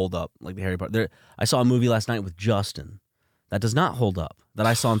most part, hold up, like the Harry Potter, I saw a movie last night with Justin that does not hold up, that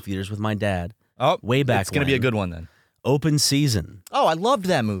I saw in theaters with my dad. Oh, way back. It's going to be a good one then. Open Season. Oh, I loved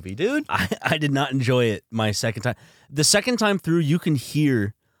that movie, dude. I did not enjoy it my second time. The second time through, you can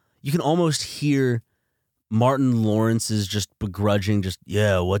almost hear Martin Lawrence's just begrudging,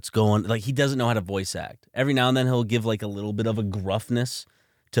 what's going, he doesn't know how to voice act. Every now and then he'll give a little bit of a gruffness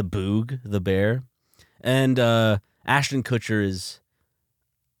to Boog the bear. And Ashton Kutcher is,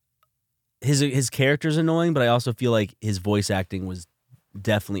 his character's annoying, but I also feel like his voice acting was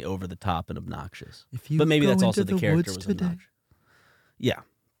definitely over the top and obnoxious. But maybe that's also the character was obnoxious. Yeah.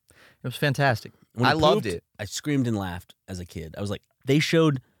 It was fantastic. I loved it. I screamed and laughed as a kid. I was like, they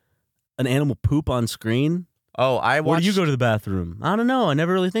showed an animal poop on screen? Oh, Where do you go to the bathroom? I don't know. I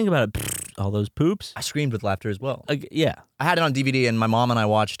never really think about it. All those poops. I screamed with laughter as well. Yeah. I had it on DVD, and my mom and I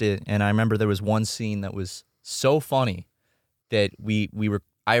watched it, and I remember there was one scene that was so funny that we were,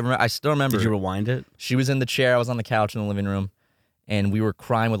 I still remember. Did you rewind it? She was in the chair, I was on the couch in the living room, and we were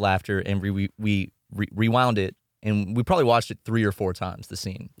crying with laughter, and we rewound it, and we probably watched it 3 or 4 times, the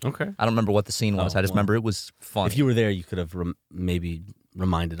scene. Okay. I don't remember what the scene was. I just remember it was funny. If you were there, you could have maybe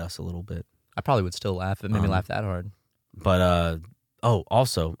reminded us a little bit. I probably would still laugh. It made me laugh that hard. But,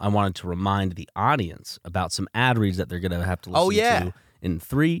 also, I wanted to remind the audience about some ad reads that they're going to have to listen to in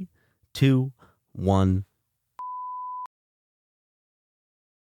 3, 2, 1.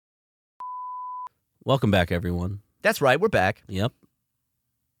 Welcome back, everyone. That's right. We're back. Yep.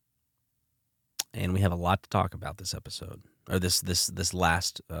 And we have a lot to talk about this episode, or this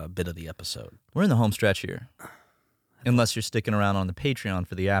last bit of the episode. We're in the home stretch here. Unless you're sticking around on the Patreon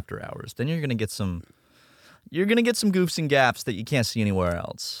for the after hours, then you're gonna get some goofs and gaps that you can't see anywhere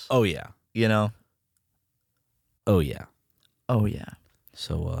else. Oh yeah. Oh yeah. Oh yeah.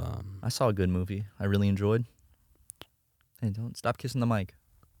 So I saw a good movie I really enjoyed. Hey, don't stop kissing the mic.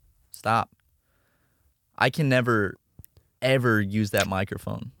 Stop. I can never ever use that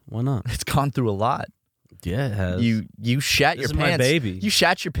microphone. Why not? It's gone through a lot. Yeah, it has. You shat your pants. My baby. You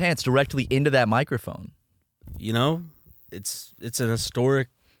shat your pants directly into that microphone. It's an historic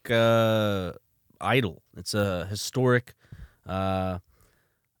idol. It's a historic what's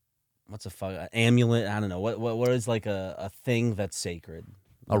amulet? I don't know. What is a thing that's sacred?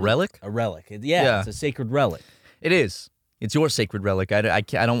 A relic? A relic. Yeah, it's a sacred relic. It is. It's your sacred relic. I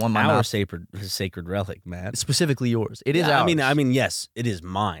don't want my Our mouth. sacred relic, Matt. Specifically yours. It is Yeah, ours. I mean, yes, it is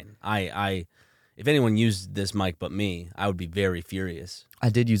mine. If anyone used this mic but me, I would be very furious. I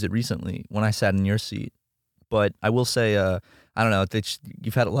did use it recently when I sat in your seat. But I will say, I don't know,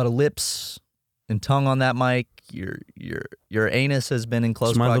 you've had a lot of lips and tongue on that mic. Your anus has been in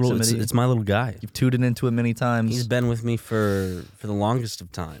close proximity. It's my little guy. You've tooted into it many times. He's been with me for the longest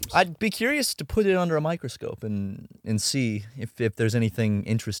of times. I'd be curious to put it under a microscope and see if there's anything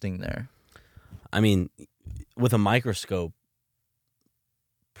interesting there. I mean, with a microscope,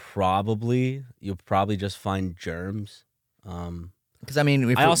 you'll probably just find germs. Because I mean,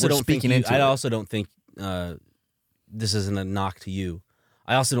 if I also we're don't think speaking you, into I it, also don't think this isn't a knock to you.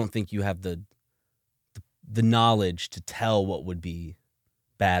 I also don't think you have the knowledge to tell what would be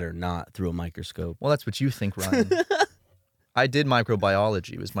bad or not through a microscope. well, that's what you think, Ryan. I did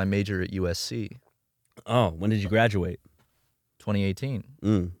microbiology. It was my major at USC, Oh, when did you graduate? 2018.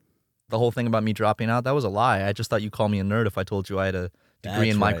 Mm. The whole thing about me dropping out, that was a lie. I just thought you'd call me a nerd if I told you I had a degree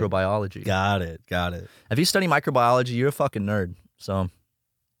in That's right. microbiology. Got it. If you study microbiology, you're a fucking nerd. So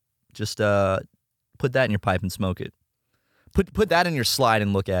just put that in your pipe and smoke it. Put that in your slide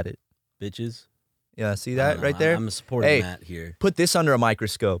and look at it. Bitches. Yeah, see I that don't know. right there? I'm supporting Hey. Matt here. Put this under a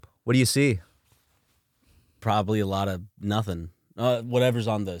microscope. What do you see? Probably a lot of nothing. Whatever's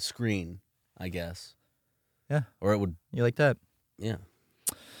on the screen, I guess. Yeah. Or it would, You like that? yeah.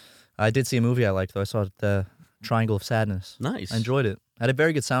 I did see a movie I liked, though. I saw the Triangle of Sadness. Nice. I enjoyed it. Had a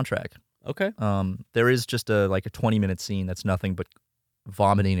very good soundtrack. Okay. There is just a 20-minute scene that's nothing but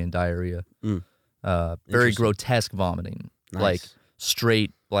vomiting and diarrhea. Mm. Very Interesting. grotesque vomiting. Nice. Like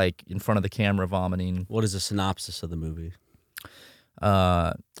straight, like in front of the camera vomiting. What is a synopsis of the movie?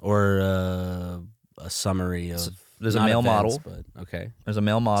 Uh, Or a summary of there's a not male events, model. but okay. There's a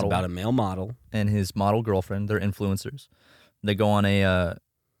male It's model about a male model. and his model girlfriend. They're influencers. They go on a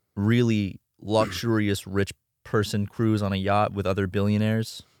really luxurious rich person cruise on a yacht with other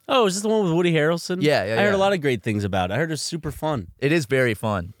billionaires. Oh, is this the one with Woody Harrelson? Yeah, I heard yeah. a lot of great things about it. I heard it's super fun. It is very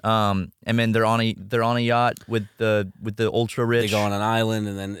fun. And then they're on a yacht with the ultra rich. They go on an island,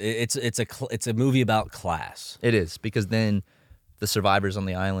 and then it's a movie about class. It is, because then the survivors on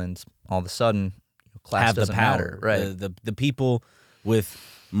the island, all of a sudden, class Have the doesn't power, matter, right? The people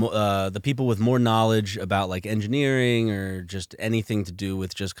with more knowledge about like engineering or just anything to do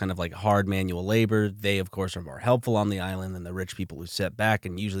with just kind of like hard manual labor. They of course are more helpful on the island than the rich people who sit back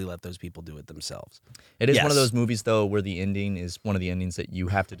and usually let those people do it themselves. It is one Yes. of those movies, though, where the ending is one of the endings that you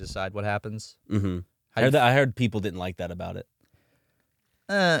have to decide what happens. Mm-hmm. How do you I heard people didn't like that about it.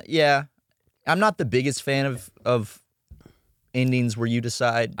 Yeah. I'm not the biggest fan of endings where you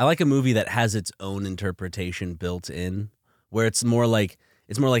decide. I like a movie that has its own interpretation built in, where it's more like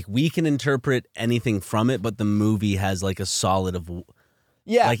we can interpret anything from it, but the movie has like a solid of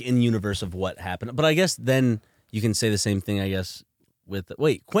Yeah. like in universe of what happened. But I guess then you can say the same thing. I guess with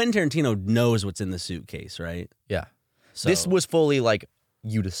Quentin Tarantino knows what's in the suitcase, right? Yeah. So, This was fully like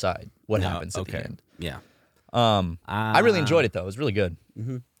you decide what no, happens at okay. the end. Yeah, I really enjoyed it, though. It was really good.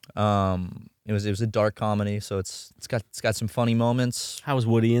 Mhm. It was a dark comedy, so it's got some funny moments. How was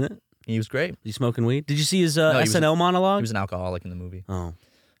Woody in it? He was great. Was he smoking weed? Did you see his he was- SNL monologue? He was an alcoholic in the movie. Oh,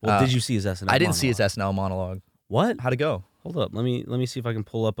 well, did you see his SNL? I didn't see his monologue? SNL monologue. What? How'd it go? Hold up. Let me see if I can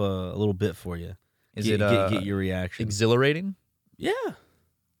pull up a little bit for you. Is get, it get your reaction? exhilarating? Yeah,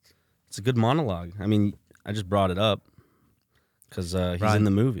 it's a good monologue. I mean, I just brought it up because he's Ryan. in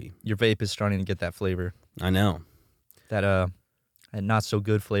the movie. Your vape is starting to get that flavor, I know. that not so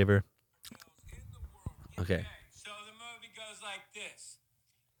good flavor. Okay. So the movie goes like this.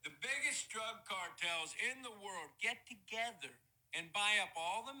 The biggest drug cartels in the world get together and buy up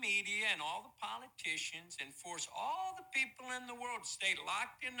all the media and all the politicians and force all the people in the world to stay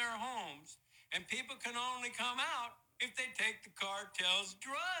locked in their homes. And people can only come out if they take the cartel's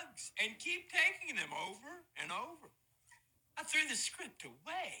drugs and keep taking them over and over. I threw the script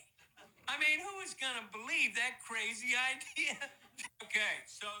away. I mean, who is going to believe that crazy idea? Okay,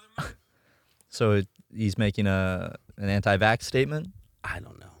 so the So he's making an anti-vax statement. I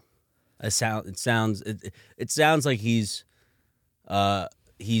don't know. It sounds like he's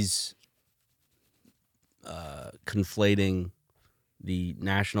conflating the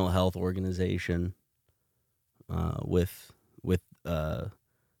National Health Organization with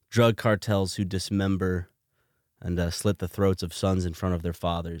drug cartels who dismember and slit the throats of sons in front of their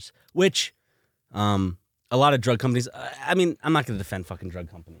fathers. Which a lot of drug companies. I mean, I'm not going to defend fucking drug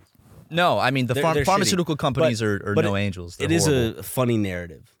companies. No, I mean the They're pharmaceutical shitty. companies are But no angels. They're It is horrible. a funny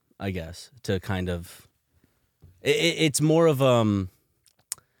narrative, I guess, to kind of. It's more of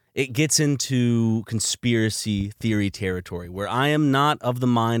it gets into conspiracy theory territory where I am not of the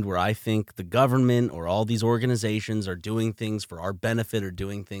mind where I think the government or all these organizations are doing things for our benefit or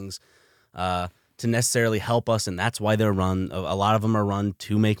doing things to necessarily help us, and that's why they're run. A lot of them are run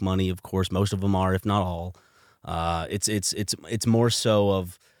to make money, of course. Most of them are, if not all. It's more so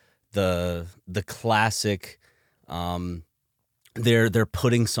of the classic. They're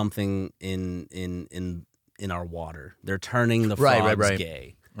putting something in our water. They're turning the frogs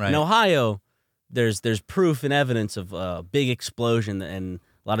gay. Right. In Ohio, there's proof and evidence of a big explosion and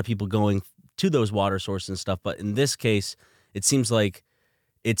a lot of people going to those water sources and stuff. But in this case, it seems like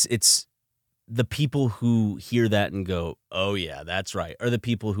it's the people who hear that and go, "Oh yeah, that's right," are the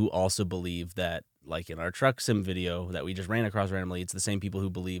people who also believe that, like in our truck sim video that we just ran across randomly, it's the same people who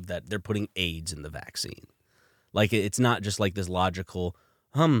believe that they're putting AIDS in the vaccine. Like it's not just like this logical,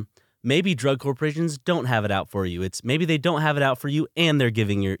 maybe drug corporations don't have it out for you. It's maybe they don't have it out for you and they're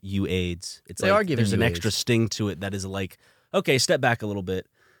giving you AIDS. It's They like are giving there's you an AIDS. extra sting to it that is like, okay, step back a little bit.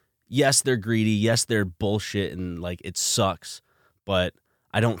 Yes, they're greedy. Yes, they're bullshit and like it sucks. But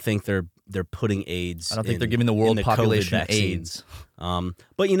I don't think they're putting AIDS. I don't think they're giving the world COVID population vaccines. AIDS.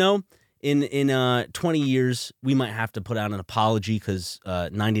 But you know, in 20 years, we might have to put out an apology because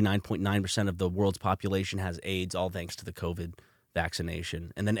 99.9% of the world's population has AIDS, all thanks to the COVID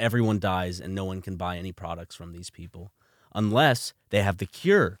vaccination. And then everyone dies and no one can buy any products from these people unless they have the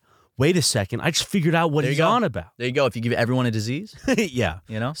cure. Wait a second. I just figured out what There you he's go. on about. There you go. If you give everyone a disease, Yeah.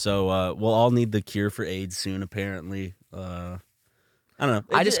 you know? So we'll all need the cure for AIDS soon, apparently. I don't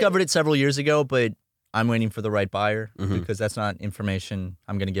know. I discovered it several years ago, but I'm waiting for the right buyer because that's not information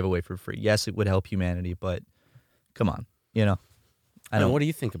I'm going to give away for free. Yes, it would help humanity, but come on, you know. I And don't. what do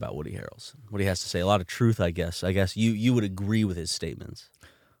you think about Woody Harrelson? What he has to say? A lot of truth, I guess. I guess you would agree with his statements.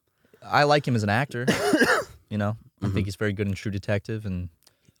 I like him as an actor. You know, I think he's very good in True Detective and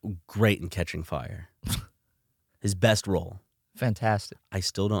Great in Catching Fire. His best role. fantastic. I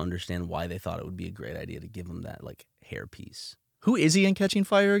still don't understand why they thought it would be a great idea to give him that like hairpiece. Who is he in Catching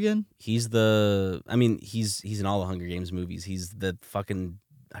Fire again? He's he's in all the Hunger Games movies. He's the fucking,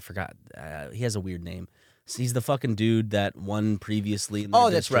 I forgot. He has a weird name. So he's the fucking dude that won previously. In their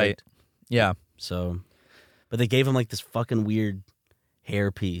That's right. district. Yeah. So, but they gave him like this fucking weird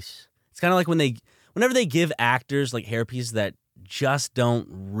hairpiece. It's kind of like whenever they give actors like hairpieces that just don't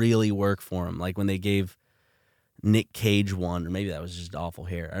really work for them. Like when they gave Nick Cage one, or maybe that was just awful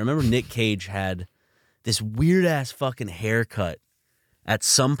hair. I remember Nick Cage had this weird ass fucking haircut at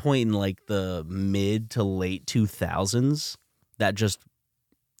some point in like the mid to late 2000s that just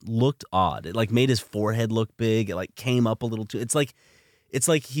looked odd. It like made his forehead look big. It like came up a little too. It's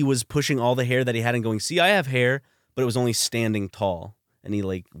like he was pushing all the hair that he had and going, "See, I have hair," but it was only standing tall, and he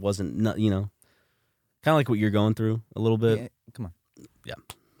like wasn't, you know, kind of like what you're going through a little bit. Yeah, come on. Yeah.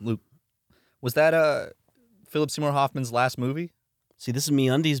 Luke. Was that Philip Seymour Hoffman's last movie? See, this is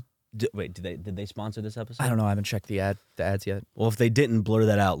MeUndies. Wait, did they sponsor this episode? I don't know. I haven't checked the ads yet. Well, if they didn't, blur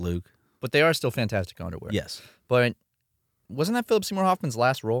that out, Luke. But they are still fantastic underwear. Yes, But wasn't that Philip Seymour Hoffman's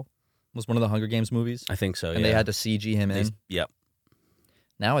last role? Was one of the Hunger Games movies? I think so. And they had to CG him in. Yep,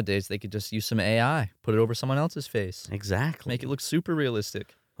 Nowadays, they could just use some AI, put it over someone else's face, exactly. make it look super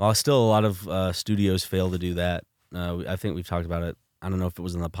realistic. Well, still a lot of studios fail to do that. I think we've talked about it. I don't know if it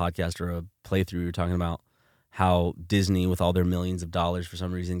was in the podcast or a playthrough we were talking about how Disney, with all their millions of dollars, for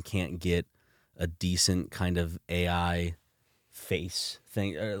some reason can't get a decent kind of AI face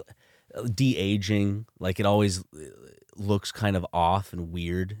thing, de-aging. Like it always looks kind of off and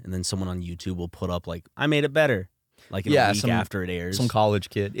weird, and then someone on YouTube will put up like, "I made it better," like in a week after it airs, Some college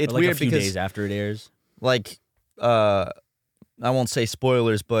kid. It's or like weird a few because, days after it airs. like, I won't say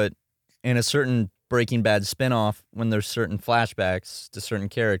spoilers, but in a certain Breaking Bad spinoff, when there's certain flashbacks to certain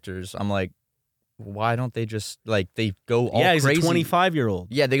characters, I'm like, why don't they just, like, they go all Yeah, he's crazy. a 25-year-old.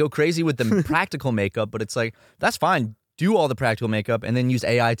 Yeah, they go crazy with the practical makeup, but it's like, that's fine. Do all the practical makeup and then use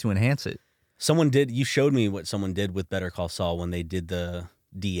AI to enhance it. You showed me what someone did with Better Call Saul when they did the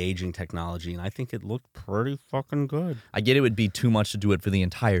de-aging technology, and I think it looked pretty fucking good. I get it would be too much to do it for the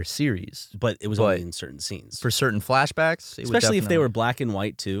entire series. But it was only in certain scenes. For certain flashbacks, it would Especially if they definitely- were black and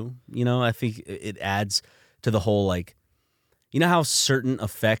white too. You know, I think it adds to the whole, like, you know how certain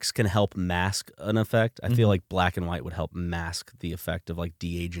effects can help mask an effect? I feel like black and white would help mask the effect of like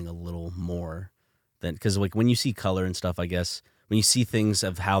de-aging a little more than, because like when you see color and stuff, I guess when you see things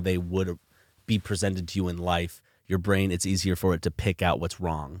of how they would be presented to you in life, your brain, it's easier for it to pick out what's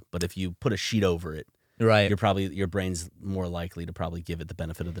wrong. But if you put a sheet over it, right. your brain's more likely to probably give it the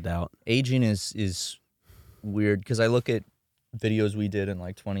benefit of the doubt. Aging is weird because I look at videos we did in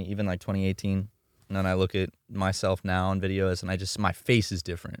like 2018, And then I look at myself now on videos, and my face is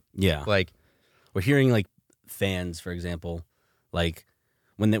different. Yeah. Like, we're hearing like fans, for example, like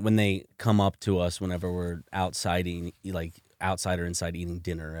when they come up to us whenever we're outside eating, like outside or inside eating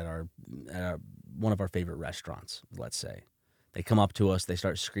dinner at our one of our favorite restaurants, let's say. They come up to us, they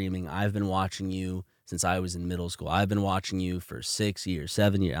start screaming, "I've been watching you since I was in middle school. I've been watching you for 6 years,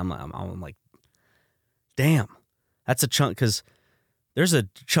 7 years." I'm like, damn, that's a chunk, because there's a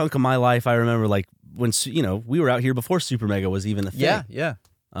chunk of my life I remember, like when we were out here before Super Mega was even a thing. Yeah.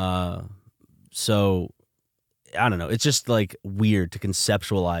 So I don't know. It's just like weird to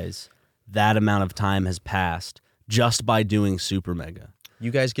conceptualize that amount of time has passed just by doing Super Mega.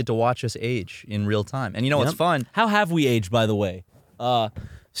 You guys get to watch us age in real time. And you know what's fun? How have we aged, by the way?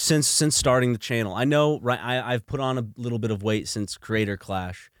 Since starting the channel. I know, right? I've put on a little bit of weight since Creator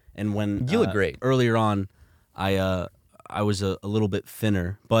Clash, and when you look great. Earlier on, I was a little bit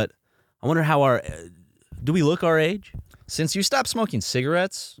thinner, but I wonder how do we look our age? Since you stopped smoking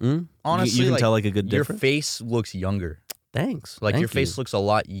cigarettes, honestly, you can tell like a good your difference. face looks younger. Thanks. Like Thank your face you. looks a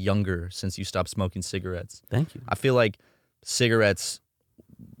lot younger since you stopped smoking cigarettes. Thank you. I feel like cigarettes.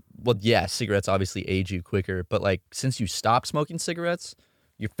 Well, yeah, cigarettes obviously age you quicker, but like since you stopped smoking cigarettes,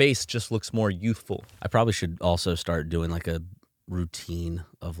 your face just looks more youthful. I probably should also start doing like a routine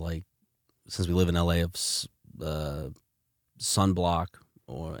of like, since we live in LA, of sunblock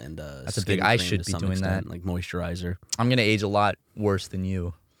and that's a skin big. I cream should to be some doing extent, that. like moisturizer. I'm gonna age a lot worse than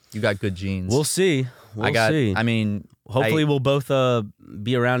you. You got good genes. We'll see. We'll see. I mean, hopefully we'll both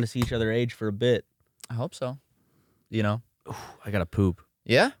be around to see each other age for a bit. I hope so. You know. I gotta poop.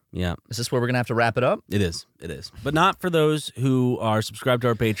 Yeah. Yeah. Is this where we're gonna have to wrap it up? It is. But not for those who are subscribed to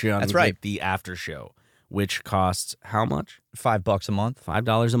our Patreon. That's You right. get the after show, which costs how much? $5 a month.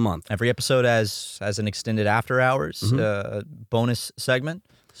 $5 a month. Every episode has an extended after hours bonus segment.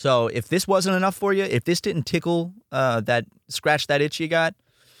 So if this wasn't enough for you, if this didn't tickle scratch that itch you got,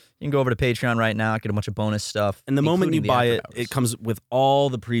 you can go over to Patreon right now, get a bunch of bonus stuff. And the moment you including the buy after it, hours. it comes with all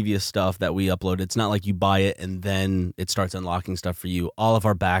the previous stuff that we upload. It's not like you buy it and then it starts unlocking stuff for you. All of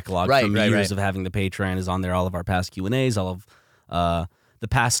our backlog from years of having the Patreon is on there. All of our past Q&As, all of the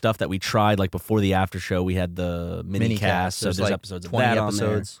past stuff that we tried, like before the after show, we had the mini cast. So there's like episodes of 20 that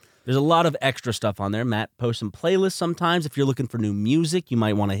episodes. on there. There's a lot of extra stuff on there. Matt posts some playlists sometimes. If you're looking for new music, you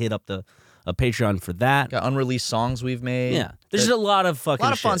might want to hit up the Patreon for that. Got unreleased songs we've made. Yeah, there's just a lot of fucking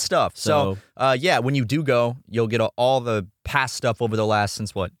fun shit. stuff. So yeah, when you do go, you'll get all the past stuff over the last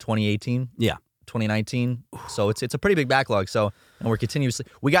since what 2018. Yeah. 2019. So it's a pretty big backlog. So, and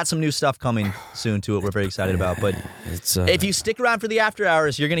we got some new stuff coming soon to it. We're very excited about. But It's if you stick around for the after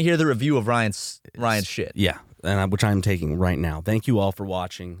hours, you're gonna hear the review of Ryan's shit. Yeah, and which I'm taking right now. Thank you all for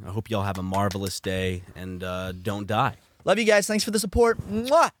watching. I hope y'all have a marvelous day and don't die. Love you guys. Thanks for the support.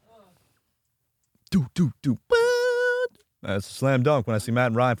 Mwah! Do. That's a slam dunk when I see Matt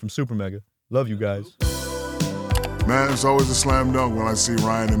and Ryan from Super Mega. Love you guys. Man, it's always a slam dunk when I see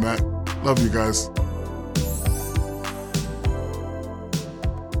Ryan and Matt. Love you guys.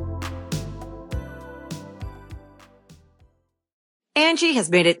 Angie has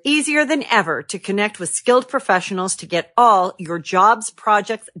made it easier than ever to connect with skilled professionals to get all your jobs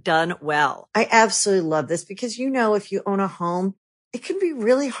projects done well. I absolutely love this because, if you own a home, it can be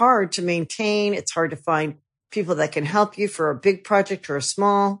really hard to maintain. It's hard to find people that can help you for a big project or a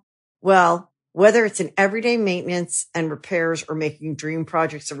small. Well, whether it's in everyday maintenance and repairs or making dream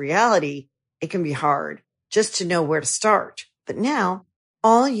projects a reality, it can be hard just to know where to start. But now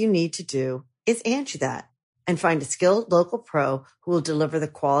all you need to do is Angie that and find a skilled local pro who will deliver the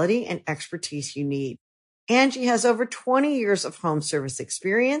quality and expertise you need. Angie has over 20 years of home service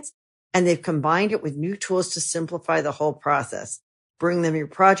experience, and they've combined it with new tools to simplify the whole process. Bring them your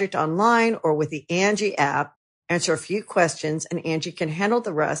project online or with the Angie app, answer a few questions, and Angie can handle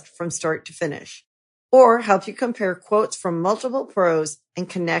the rest from start to finish. Or help you compare quotes from multiple pros and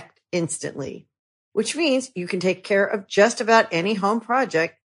connect instantly, which means you can take care of just about any home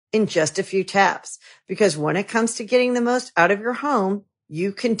project in just a few taps. Because when it comes to getting the most out of your home,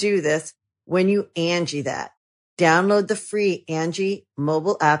 you can do this when you Angie that. Download the free Angie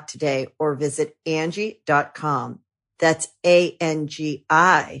mobile app today or visit Angie.com. That's ANGI.com.